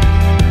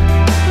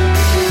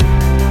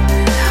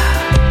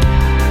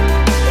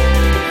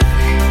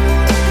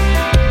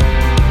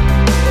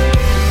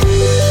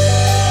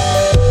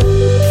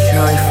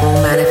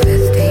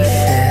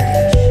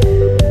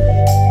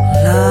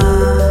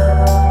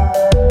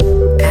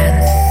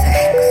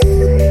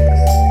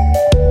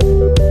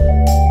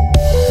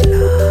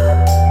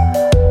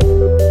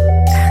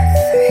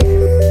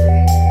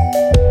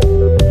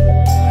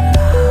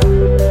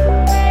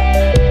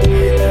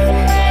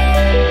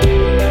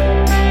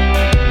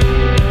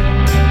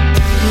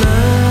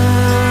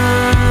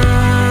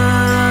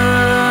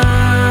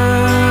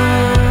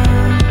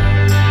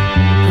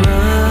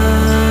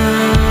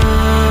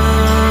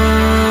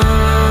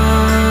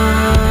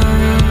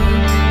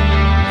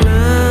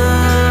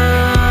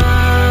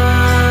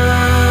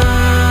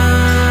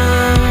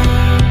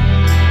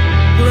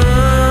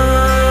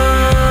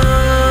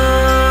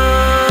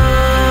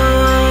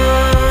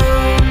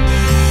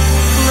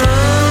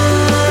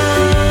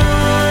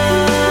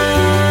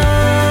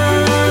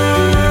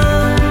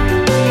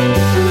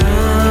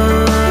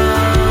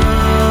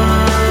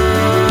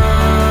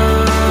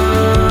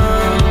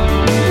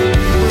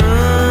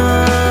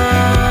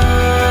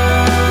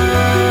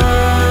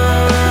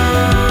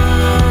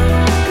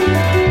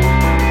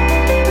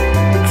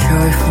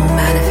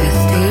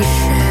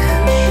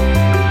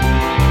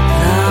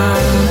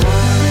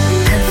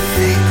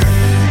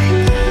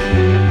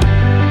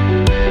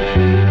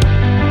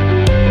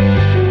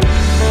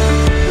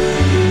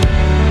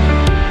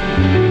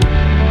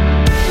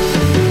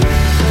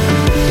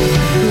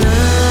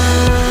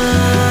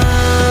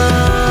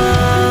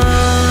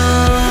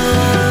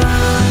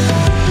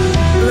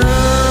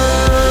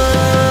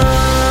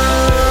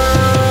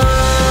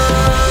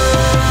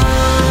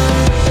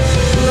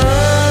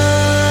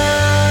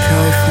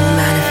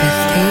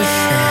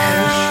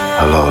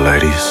 Hello,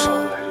 ladies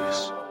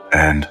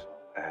and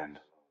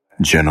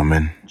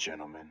gentlemen.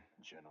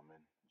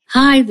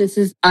 Hi, this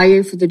is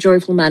Iyer for the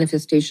Joyful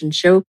Manifestation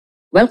Show.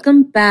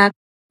 Welcome back.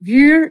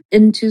 We're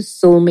into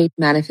soulmate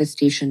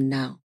manifestation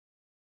now.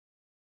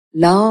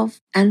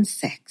 Love and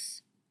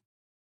sex.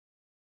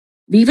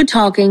 We were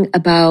talking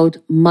about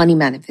money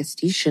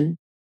manifestation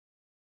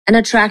and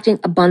attracting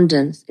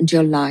abundance into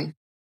your life.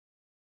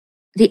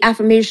 The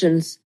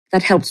affirmations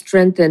that help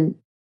strengthen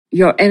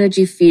your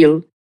energy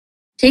field,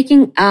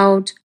 taking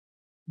out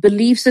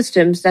belief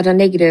systems that are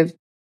negative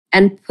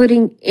and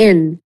putting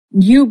in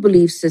new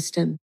belief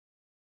systems.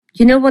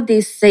 You know what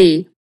they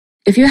say?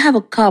 If you have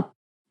a cup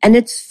and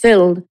it's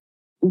filled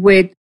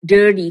with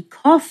dirty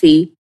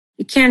coffee,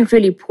 you can't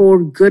really pour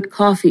good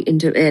coffee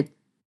into it.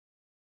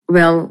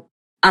 Well,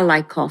 I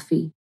like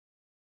coffee.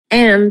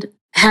 And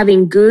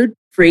having good,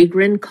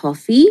 fragrant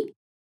coffee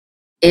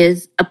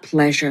is a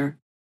pleasure.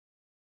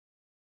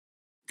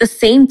 The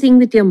same thing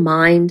with your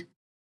mind.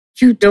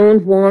 You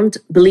don't want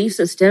belief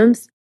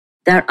systems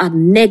that are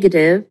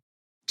negative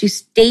to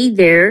stay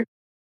there,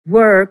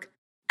 work,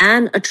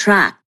 and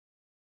attract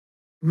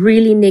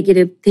really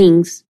negative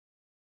things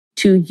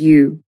to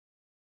you.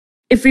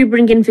 If we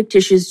bring in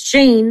fictitious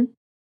Jane,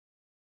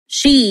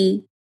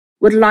 she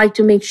would like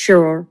to make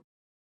sure,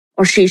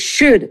 or she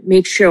should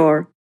make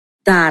sure,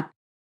 that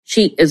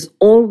she is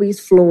always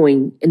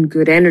flowing in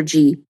good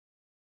energy,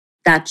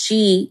 that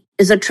she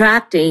is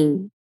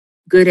attracting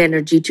good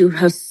energy to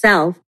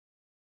herself,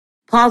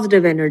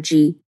 positive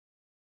energy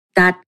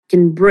that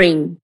can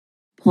bring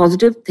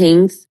positive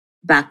things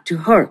back to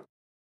her.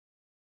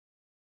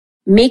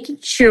 Making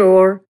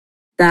sure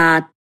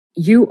that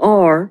you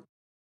are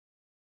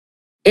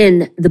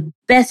in the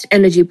best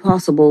energy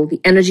possible,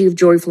 the energy of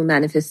joyful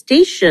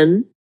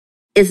manifestation,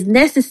 is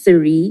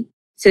necessary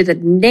so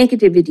that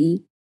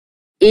negativity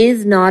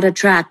is not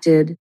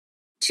attracted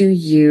to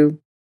you.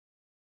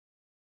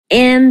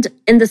 And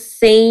in the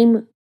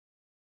same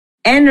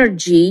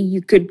energy, you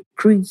could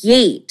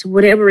create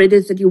whatever it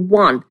is that you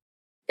want.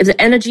 If the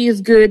energy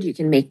is good, you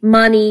can make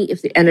money.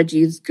 If the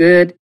energy is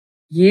good,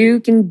 you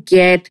can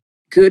get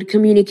good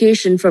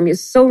communication from your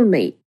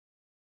soulmate.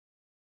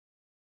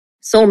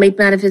 Soulmate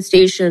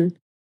manifestation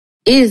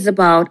is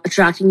about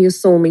attracting your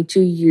soulmate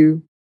to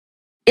you.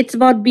 It's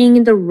about being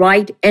in the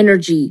right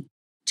energy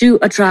to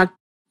attract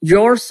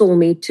your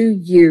soulmate to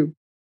you,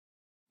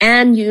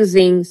 and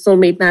using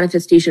soulmate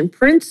manifestation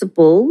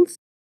principles,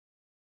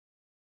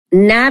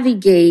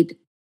 navigate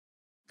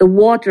the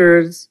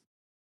waters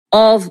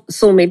of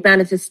soulmate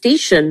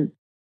manifestation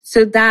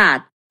so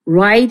that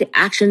right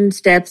action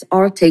steps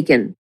are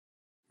taken.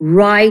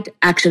 Right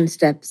action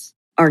steps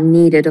are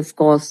needed, of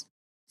course,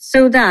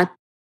 so that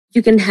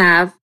you can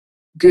have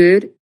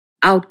good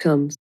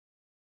outcomes.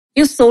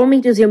 Your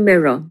soulmate is your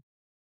mirror.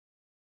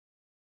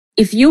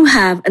 If you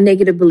have a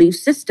negative belief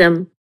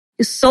system,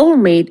 your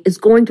soulmate is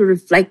going to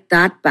reflect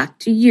that back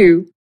to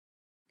you.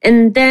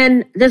 And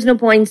then there's no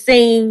point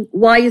saying,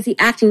 why is he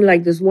acting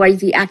like this? Why is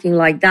he acting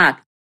like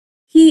that?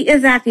 He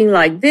is acting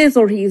like this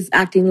or he is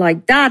acting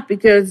like that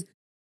because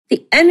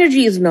the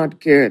energy is not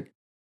good.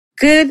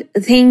 Good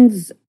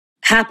things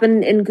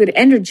happen in good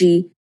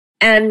energy,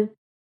 and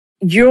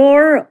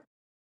your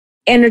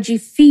energy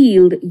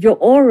field, your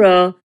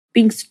aura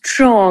being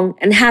strong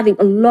and having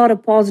a lot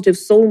of positive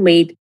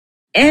soulmate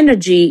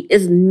energy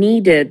is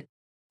needed,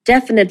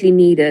 definitely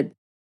needed.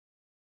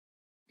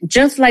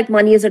 Just like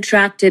money is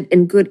attracted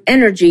in good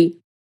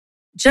energy,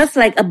 just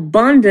like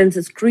abundance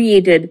is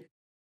created,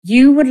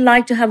 you would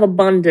like to have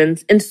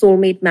abundance in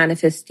soulmate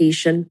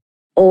manifestation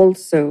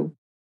also.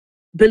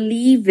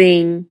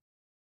 Believing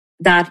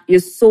that your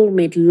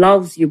soulmate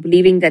loves you,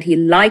 believing that he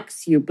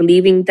likes you,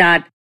 believing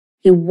that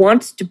he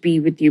wants to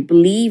be with you,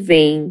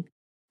 believing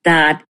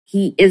that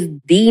he is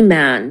the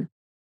man,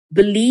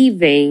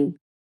 believing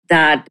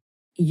that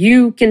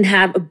you can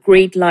have a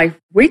great life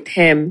with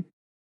him,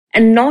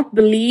 and not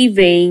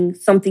believing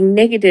something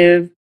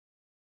negative.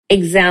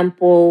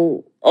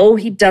 Example, oh,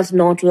 he does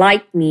not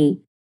like me.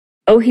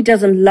 Oh, he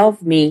doesn't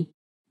love me.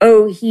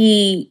 Oh,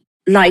 he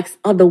likes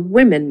other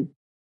women.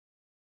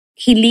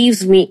 He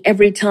leaves me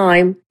every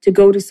time to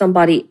go to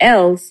somebody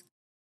else.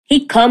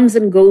 He comes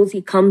and goes,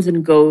 he comes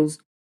and goes.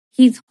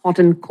 He's hot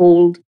and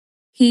cold.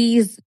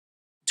 He's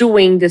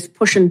doing this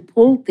push and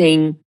pull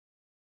thing.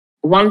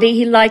 One day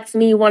he likes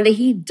me, one day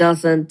he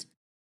doesn't.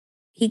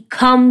 He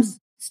comes,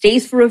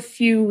 stays for a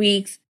few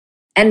weeks,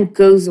 and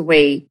goes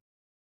away.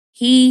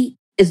 He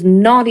is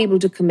not able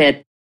to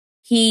commit.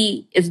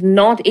 He is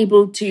not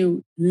able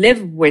to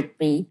live with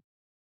me.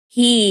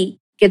 He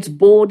gets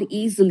bored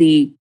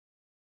easily.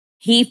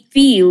 He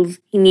feels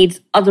he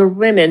needs other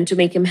women to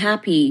make him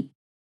happy.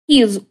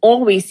 He is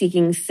always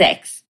seeking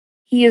sex.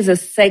 He is a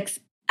sex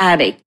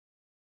addict.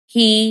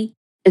 He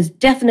is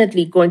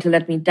definitely going to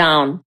let me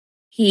down.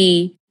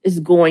 He is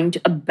going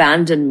to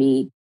abandon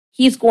me.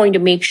 He's going to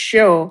make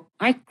sure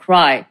I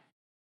cry.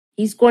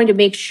 He's going to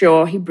make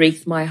sure he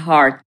breaks my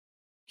heart.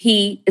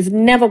 He is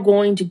never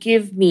going to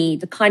give me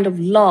the kind of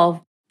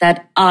love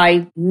that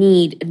I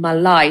need in my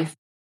life.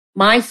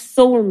 My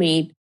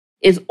soulmate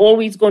is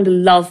always going to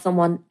love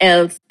someone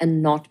else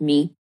and not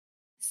me.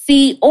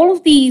 See, all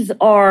of these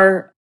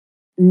are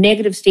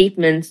negative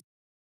statements,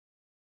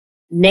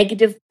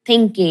 negative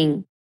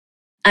thinking,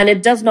 and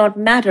it does not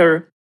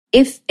matter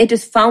if it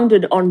is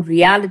founded on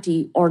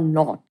reality or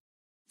not.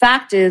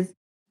 Fact is,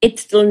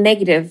 it's still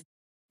negative,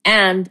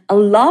 and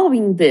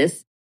allowing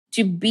this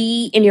to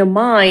be in your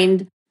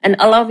mind and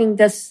allowing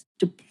this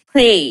to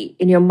play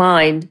in your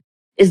mind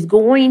is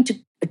going to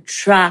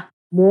attract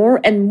more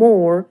and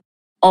more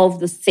of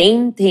the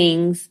same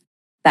things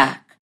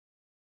back.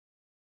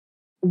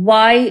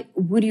 Why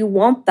would you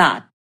want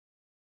that?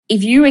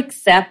 If you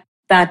accept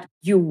that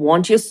you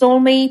want your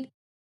soulmate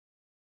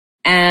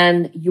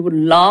and you would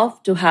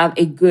love to have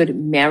a good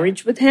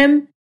marriage with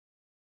him,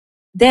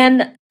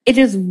 then it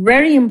is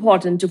very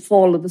important to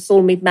follow the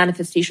soulmate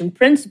manifestation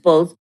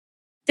principles.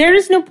 There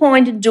is no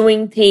point in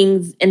doing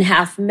things in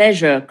half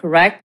measure,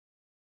 correct?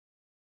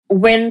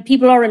 When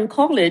people are in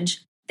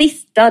college, they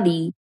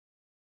study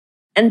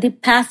and they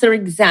pass their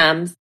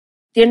exams.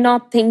 They're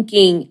not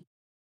thinking,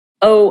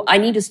 oh, I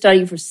need to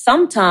study for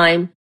some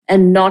time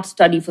and not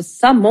study for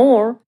some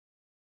more.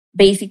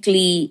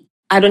 Basically,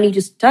 I don't need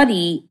to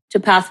study to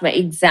pass my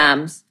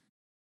exams.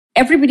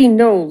 Everybody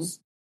knows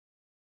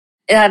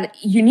that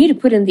you need to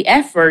put in the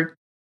effort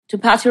to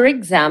pass your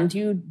exams.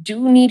 You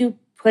do need to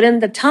put in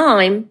the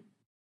time,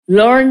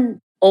 learn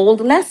all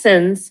the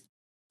lessons,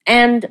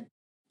 and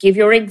give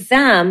your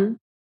exam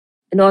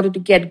in order to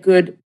get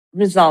good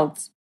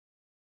results.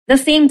 The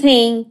same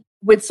thing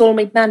with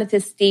soulmate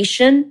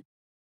manifestation.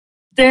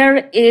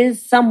 There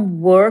is some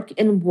work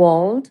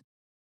involved,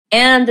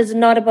 and it's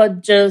not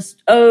about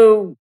just,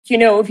 oh,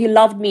 if he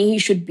loved me, he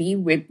should be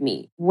with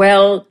me.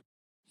 Well,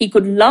 he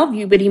could love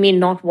you, but he may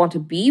not want to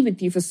be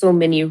with you for so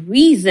many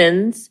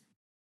reasons.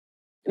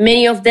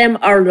 Many of them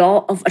are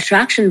law of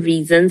attraction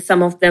reasons.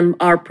 Some of them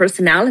are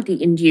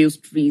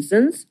personality-induced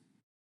reasons.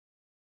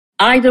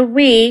 Either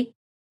way,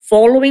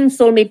 following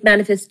soulmate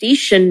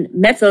manifestation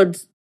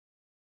methods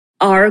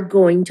are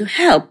going to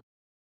help.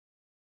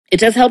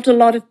 It has helped a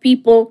lot of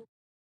people.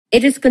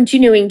 It is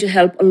continuing to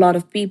help a lot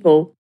of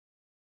people.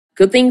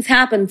 Good things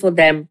happen for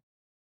them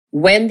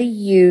when they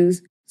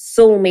use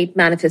soulmate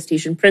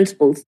manifestation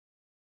principles.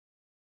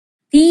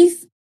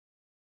 These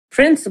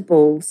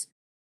principles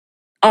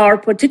are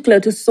particular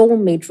to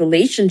soulmate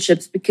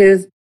relationships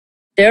because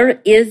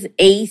there is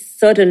a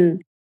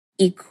certain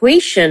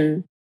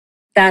equation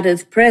that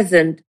is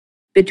present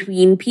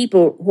between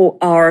people who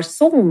are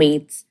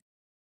soulmates.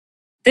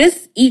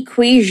 This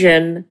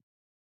equation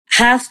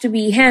has to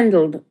be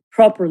handled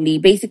properly.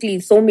 Basically,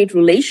 soulmate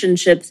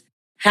relationships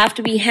have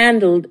to be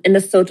handled in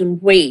a certain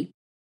way.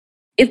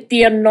 If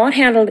they are not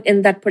handled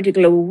in that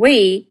particular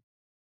way,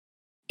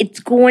 it's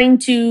going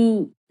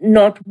to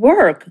not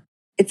work.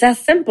 It's as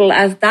simple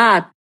as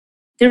that.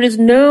 There is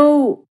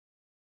no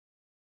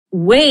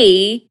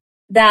way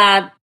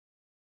that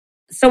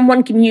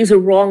someone can use a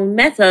wrong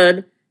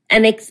method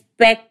and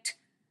expect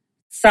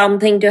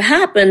something to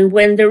happen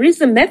when there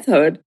is a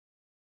method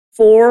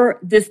for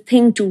this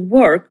thing to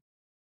work.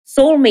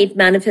 Soulmate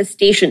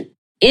manifestation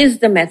is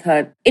the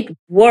method. It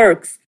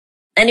works.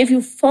 And if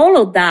you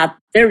follow that,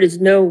 there is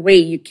no way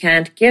you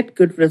can't get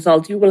good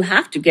results. You will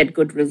have to get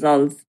good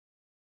results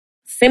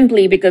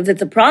simply because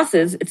it's a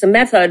process, it's a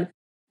method,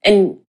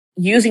 and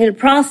using the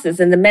process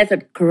and the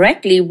method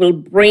correctly will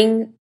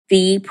bring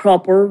the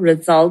proper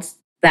results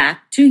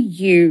back to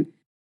you.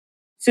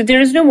 So there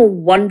is no more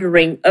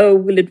wondering, oh,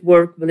 will it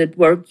work? Will it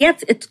work?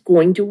 Yes, it's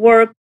going to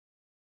work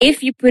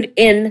if you put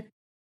in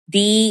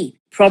the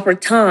proper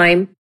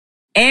time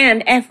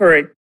and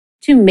effort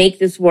to make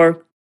this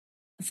work.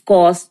 Of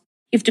course,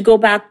 you have to go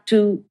back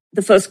to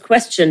the first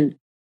question.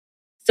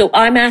 So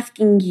I'm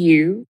asking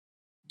you,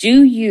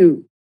 do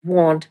you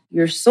want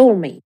your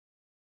soulmate?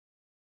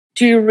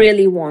 Do you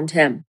really want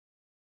him?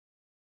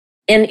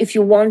 And if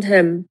you want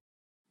him,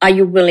 are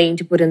you willing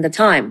to put in the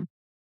time?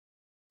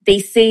 They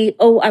say,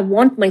 oh, I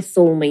want my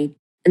soulmate.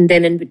 And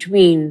then in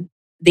between,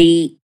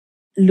 they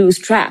lose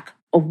track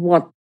of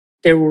what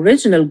their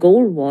original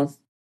goal was.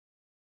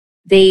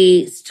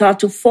 They start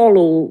to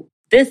follow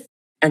this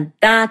and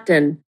that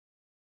and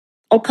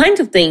all kinds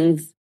of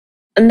things.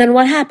 And then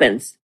what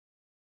happens?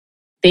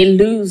 They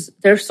lose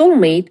their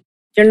soulmate.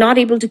 They're not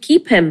able to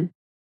keep him.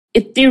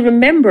 If they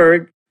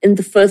remembered in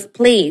the first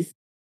place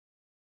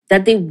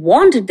that they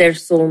wanted their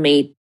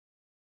soulmate,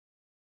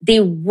 they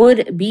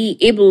would be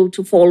able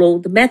to follow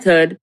the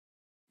method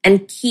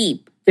and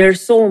keep their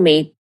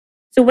soulmate.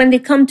 So when they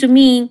come to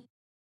me,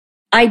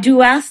 I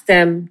do ask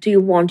them, do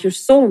you want your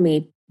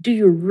soulmate? Do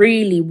you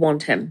really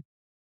want him?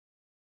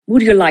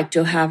 Would you like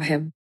to have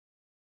him?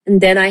 And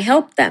then I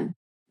help them.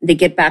 They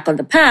get back on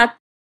the path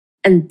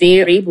and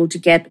they're able to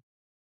get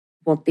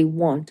what they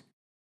want.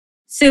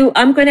 So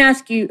I'm going to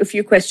ask you a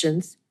few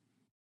questions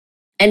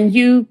and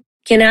you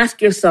can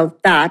ask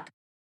yourself that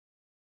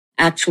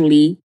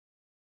actually.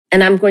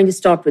 And I'm going to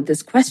start with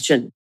this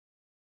question.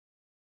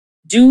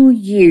 Do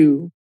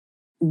you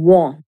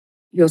want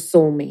your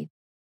soulmate?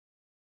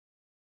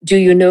 Do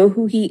you know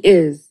who he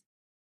is?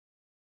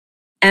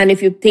 And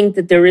if you think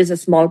that there is a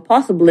small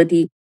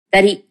possibility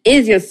that he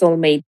is your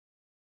soulmate,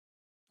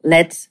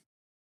 let's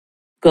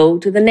go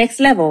to the next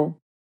level.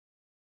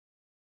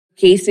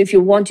 Okay, so if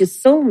you want your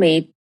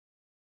soulmate,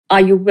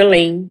 are you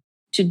willing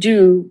to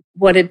do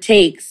what it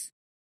takes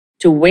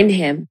to win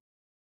him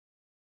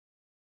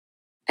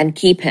and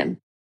keep him?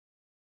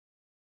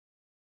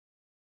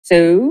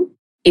 So,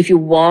 if you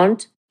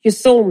want your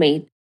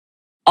soulmate,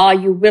 are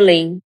you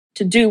willing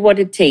to do what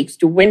it takes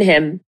to win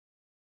him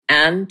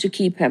and to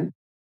keep him?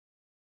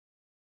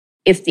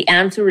 If the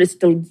answer is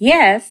still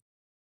yes,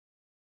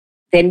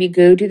 then we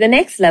go to the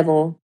next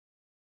level.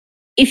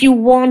 If you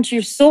want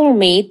your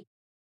soulmate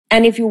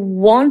and if you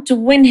want to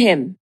win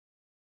him,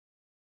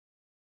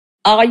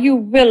 are you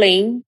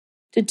willing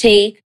to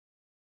take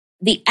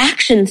the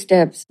action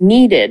steps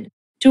needed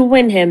to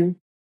win him?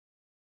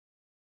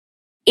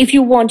 If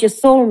you want your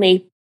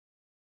soulmate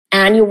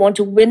and you want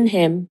to win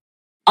him,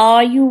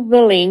 are you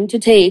willing to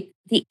take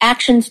the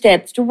action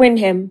steps to win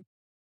him?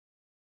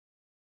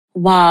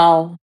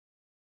 Wow.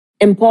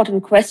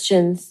 Important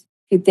questions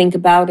if you think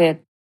about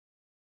it.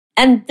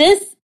 And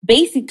this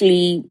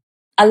basically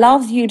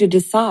allows you to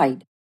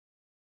decide.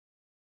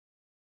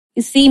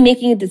 You see,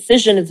 making a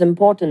decision is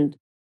important.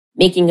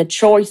 Making a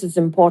choice is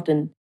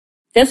important.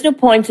 There's no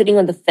point sitting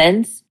on the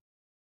fence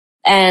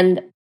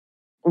and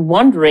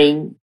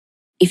wondering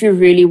if you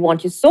really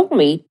want your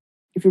soulmate,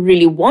 if you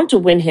really want to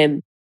win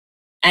him,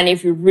 and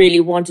if you really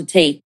want to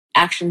take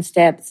action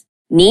steps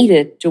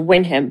needed to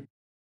win him.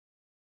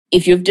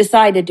 If you've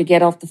decided to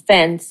get off the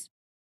fence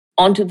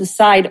onto the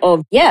side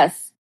of,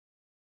 yes,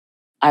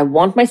 I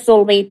want my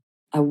soulmate,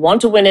 I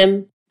want to win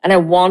him, and I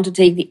want to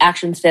take the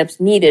action steps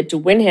needed to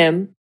win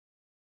him,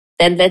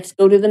 then let's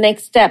go to the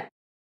next step,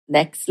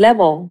 next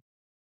level.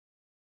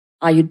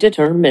 Are you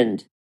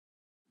determined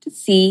to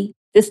see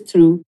this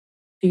through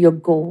to your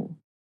goal?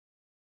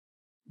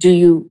 Do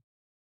you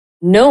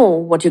know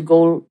what your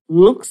goal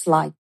looks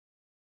like?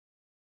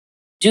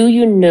 Do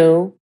you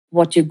know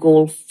what your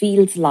goal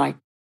feels like?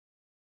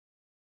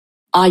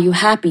 Are you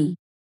happy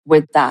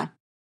with that?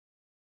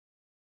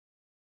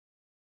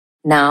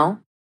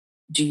 Now,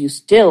 do you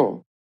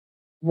still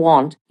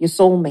want your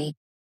soulmate?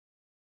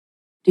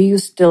 Do you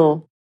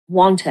still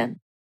want him?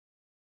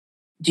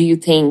 Do you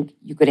think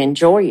you could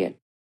enjoy it?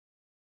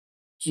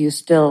 Do you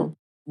still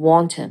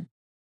want him?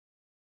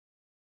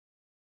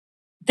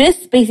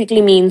 This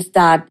basically means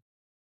that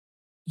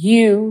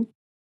you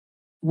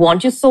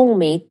want your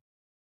soulmate,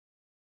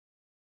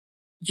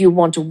 you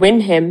want to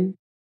win him,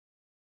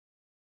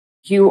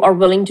 you are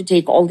willing to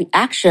take all the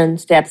action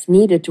steps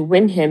needed to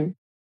win him,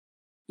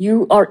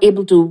 you are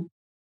able to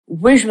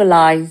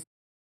visualize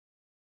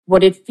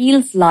what it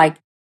feels like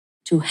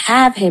to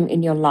have him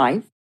in your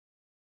life,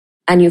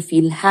 and you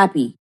feel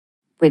happy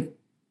with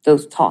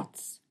those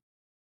thoughts.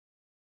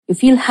 You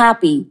feel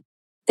happy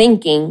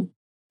thinking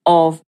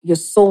of your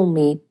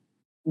soulmate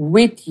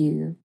with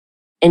you,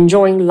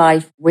 enjoying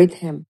life with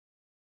him.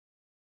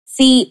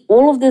 See,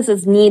 all of this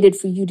is needed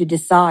for you to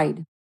decide,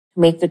 to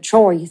make the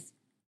choice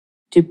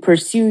to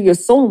pursue your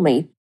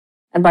soulmate.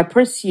 And by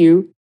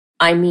pursue,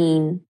 I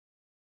mean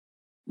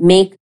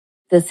make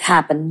this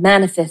happen,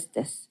 manifest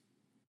this.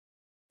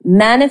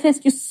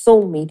 Manifest your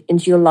soulmate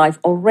into your life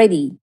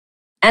already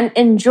and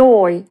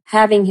enjoy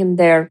having him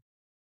there.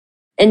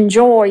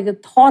 Enjoy the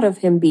thought of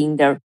him being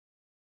there.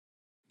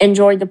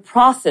 Enjoy the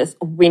process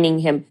of winning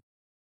him.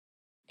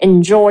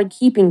 Enjoy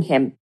keeping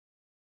him.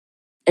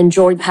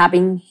 Enjoy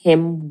having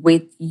him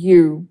with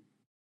you.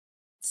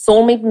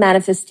 Soulmate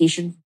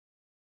manifestation.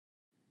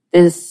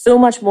 There's so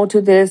much more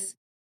to this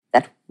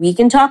that we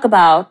can talk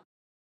about.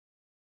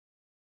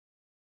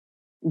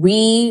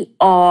 We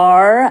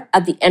are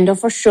at the end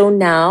of our show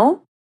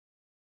now.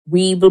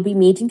 We will be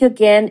meeting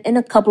again in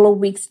a couple of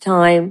weeks'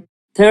 time,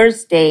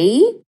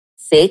 Thursday,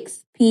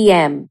 6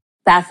 p.m.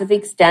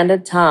 Pacific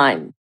Standard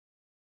Time.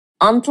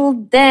 Until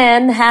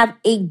then, have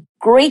a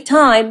great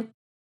time.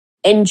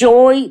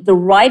 Enjoy the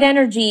right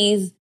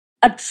energies.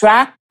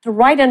 Attract the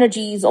right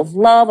energies of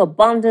love,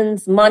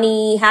 abundance,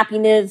 money,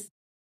 happiness,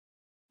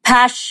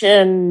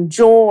 passion,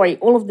 joy,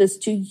 all of this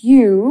to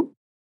you.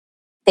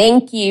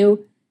 Thank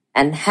you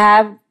and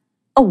have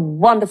a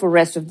wonderful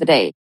rest of the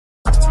day.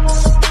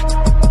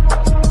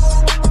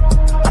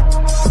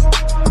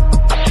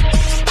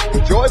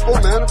 The Joyful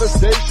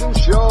Manifestation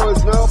Show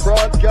is now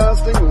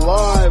broadcasting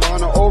live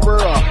on over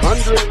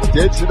 100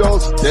 digital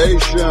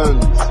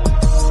stations.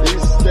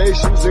 These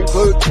stations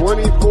include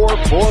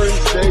 24 foreign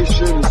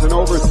stations in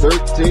over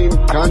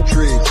 13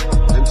 countries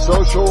and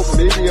social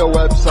media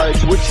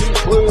websites, which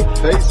include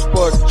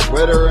Facebook,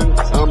 Twitter, and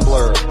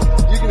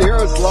Tumblr. You can hear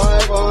us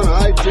live on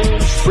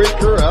iTunes,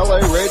 Spreaker, LA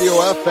Radio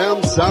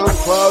FM,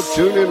 SoundCloud,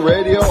 TuneIn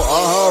Radio,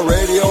 AHA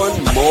Radio,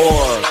 and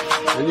more.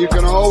 And you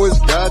can always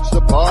catch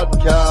the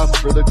podcast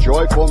for the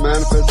Joyful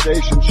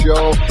Manifestation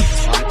Show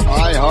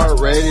on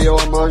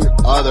iHeartRadio, among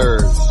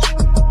others.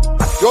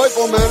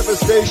 Joyful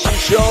Manifestation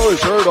Show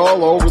is heard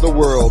all over the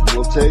world.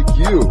 We'll take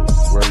you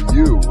where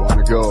you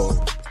want to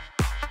go.